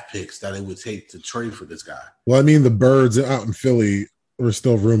draft picks that it would take to trade for this guy? Well, I mean, the Birds out in Philly were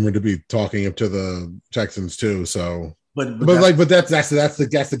still rumored to be talking up to the Texans too. So, but that's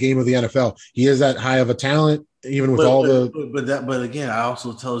the game of the NFL. He is that high of a talent, even with But again, I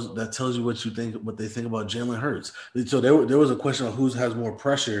also tells you what they think about Jalen Hurts. So there was a question of who has more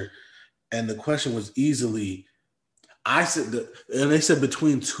pressure, and the question was easily. And they said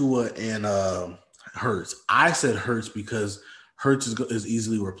between Tua and Hurts. I said Hurts because Hurts is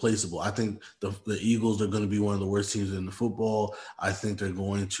easily replaceable. I think the Eagles are going to be one of the worst teams in the football. I think they're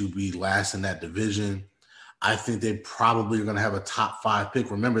going to be last in that division. I think they probably are going to have a top 5 pick.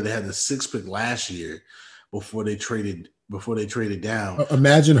 Remember, they had the 6th pick last year before they traded down.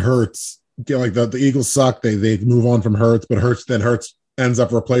 Imagine Hurts. Like the Eagles suck. They move on from Hurts, but Hurts ends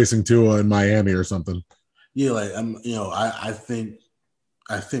up replacing Tua in Miami or something. Yeah, like I think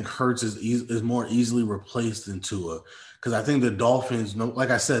Hurts is more easily replaced than Tua. Because I think the Dolphins,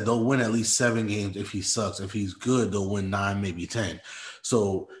 like I said, they'll win at least 7 games if he sucks. If he's good, they'll win 9, maybe 10.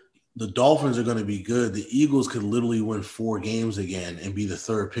 So the Dolphins are going to be good. The Eagles could literally win 4 games again and be the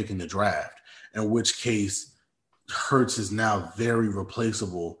 3rd pick in the draft, in which case Hurts is now very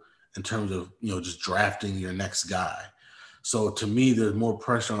replaceable in terms of, just drafting your next guy. So to me, there's more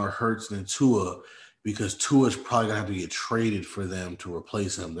pressure on Hurts than Tua because Tua's probably going to have to get traded for them to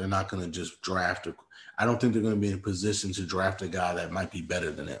replace him. They're not going to just draft I don't think they're going to be in a position to draft a guy that might be better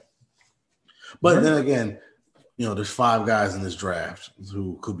than him. But then again, there's 5 guys in this draft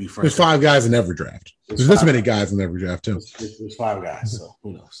who could be friends. There's 5 guys in every draft. There's this many guys in every draft, too. There's 5 guys, so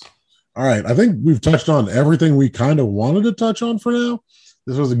who knows? All right. I think we've touched on everything we kind of wanted to touch on for now.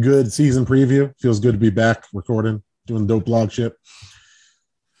 This was a good season preview. Feels good to be back recording, doing dope blog shit.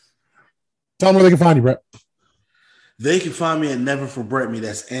 Tell them where they can find you, Brett. They can find me at Never for Brett Me.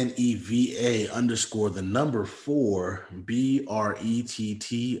 That's NEVA _4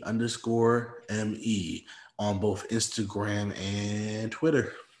 BRETT _ME on both Instagram and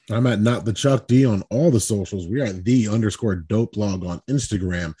Twitter. I'm at Not the Chuck D on all the socials. We are at _dope blog on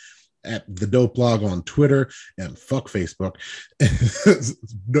Instagram, at the dope blog on Twitter, and fuck Facebook.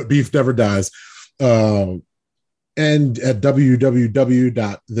 Beef never dies. And at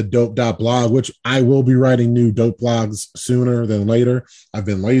www.thedope.blog, which I will be writing new dope blogs sooner than later. I've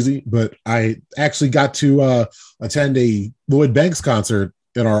been lazy, but I actually got to attend a Lloyd Banks concert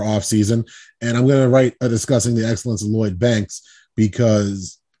in our off season, and I'm going to write discussing the excellence of Lloyd Banks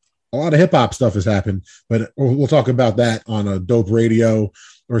because a lot of hip hop stuff has happened, but we'll talk about that on a dope radio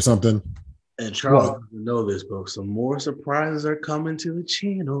or something. And Charles doesn't know this, but some more surprises are coming to the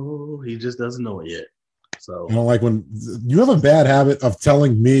channel. He just doesn't know it yet. So like when you have a bad habit of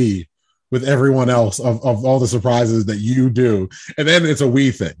telling me with everyone else of all the surprises that you do, and then it's a we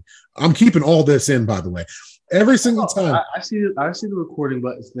thing. I'm keeping all this in, by the way. Every single time. I see the recording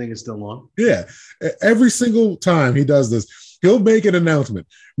button thing is still on. Yeah. Every single time he does this, he'll make an announcement.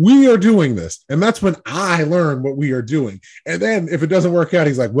 We are doing this. And that's when I learn what we are doing. And then if it doesn't work out,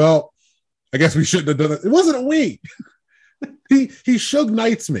 he's like, well, I guess we shouldn't have done it. It wasn't a we. He Suge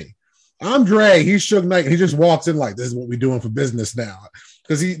Knights me. I'm Dre. He's Suge Knight. He just walks in like, this is what we're doing for business now.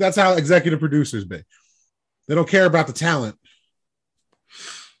 Because that's how executive producers be. They don't care about the talent.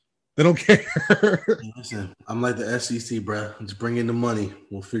 They don't care. Listen, I'm like the SEC, bro. Just bring in the money.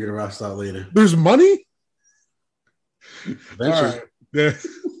 We'll figure the rest out later. There's money? Eventually. All right. Yeah.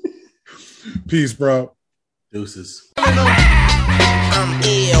 Peace, bro. Deuces. I'm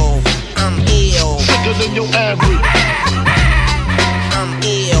ill. Sicker than your average. I'm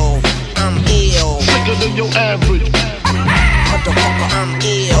ill. Sicker than your average. Motherfucker, I'm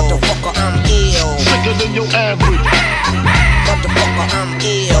ill. Sicker than your average. Motherfucker, I'm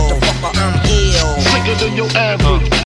ill. Sicker than your average.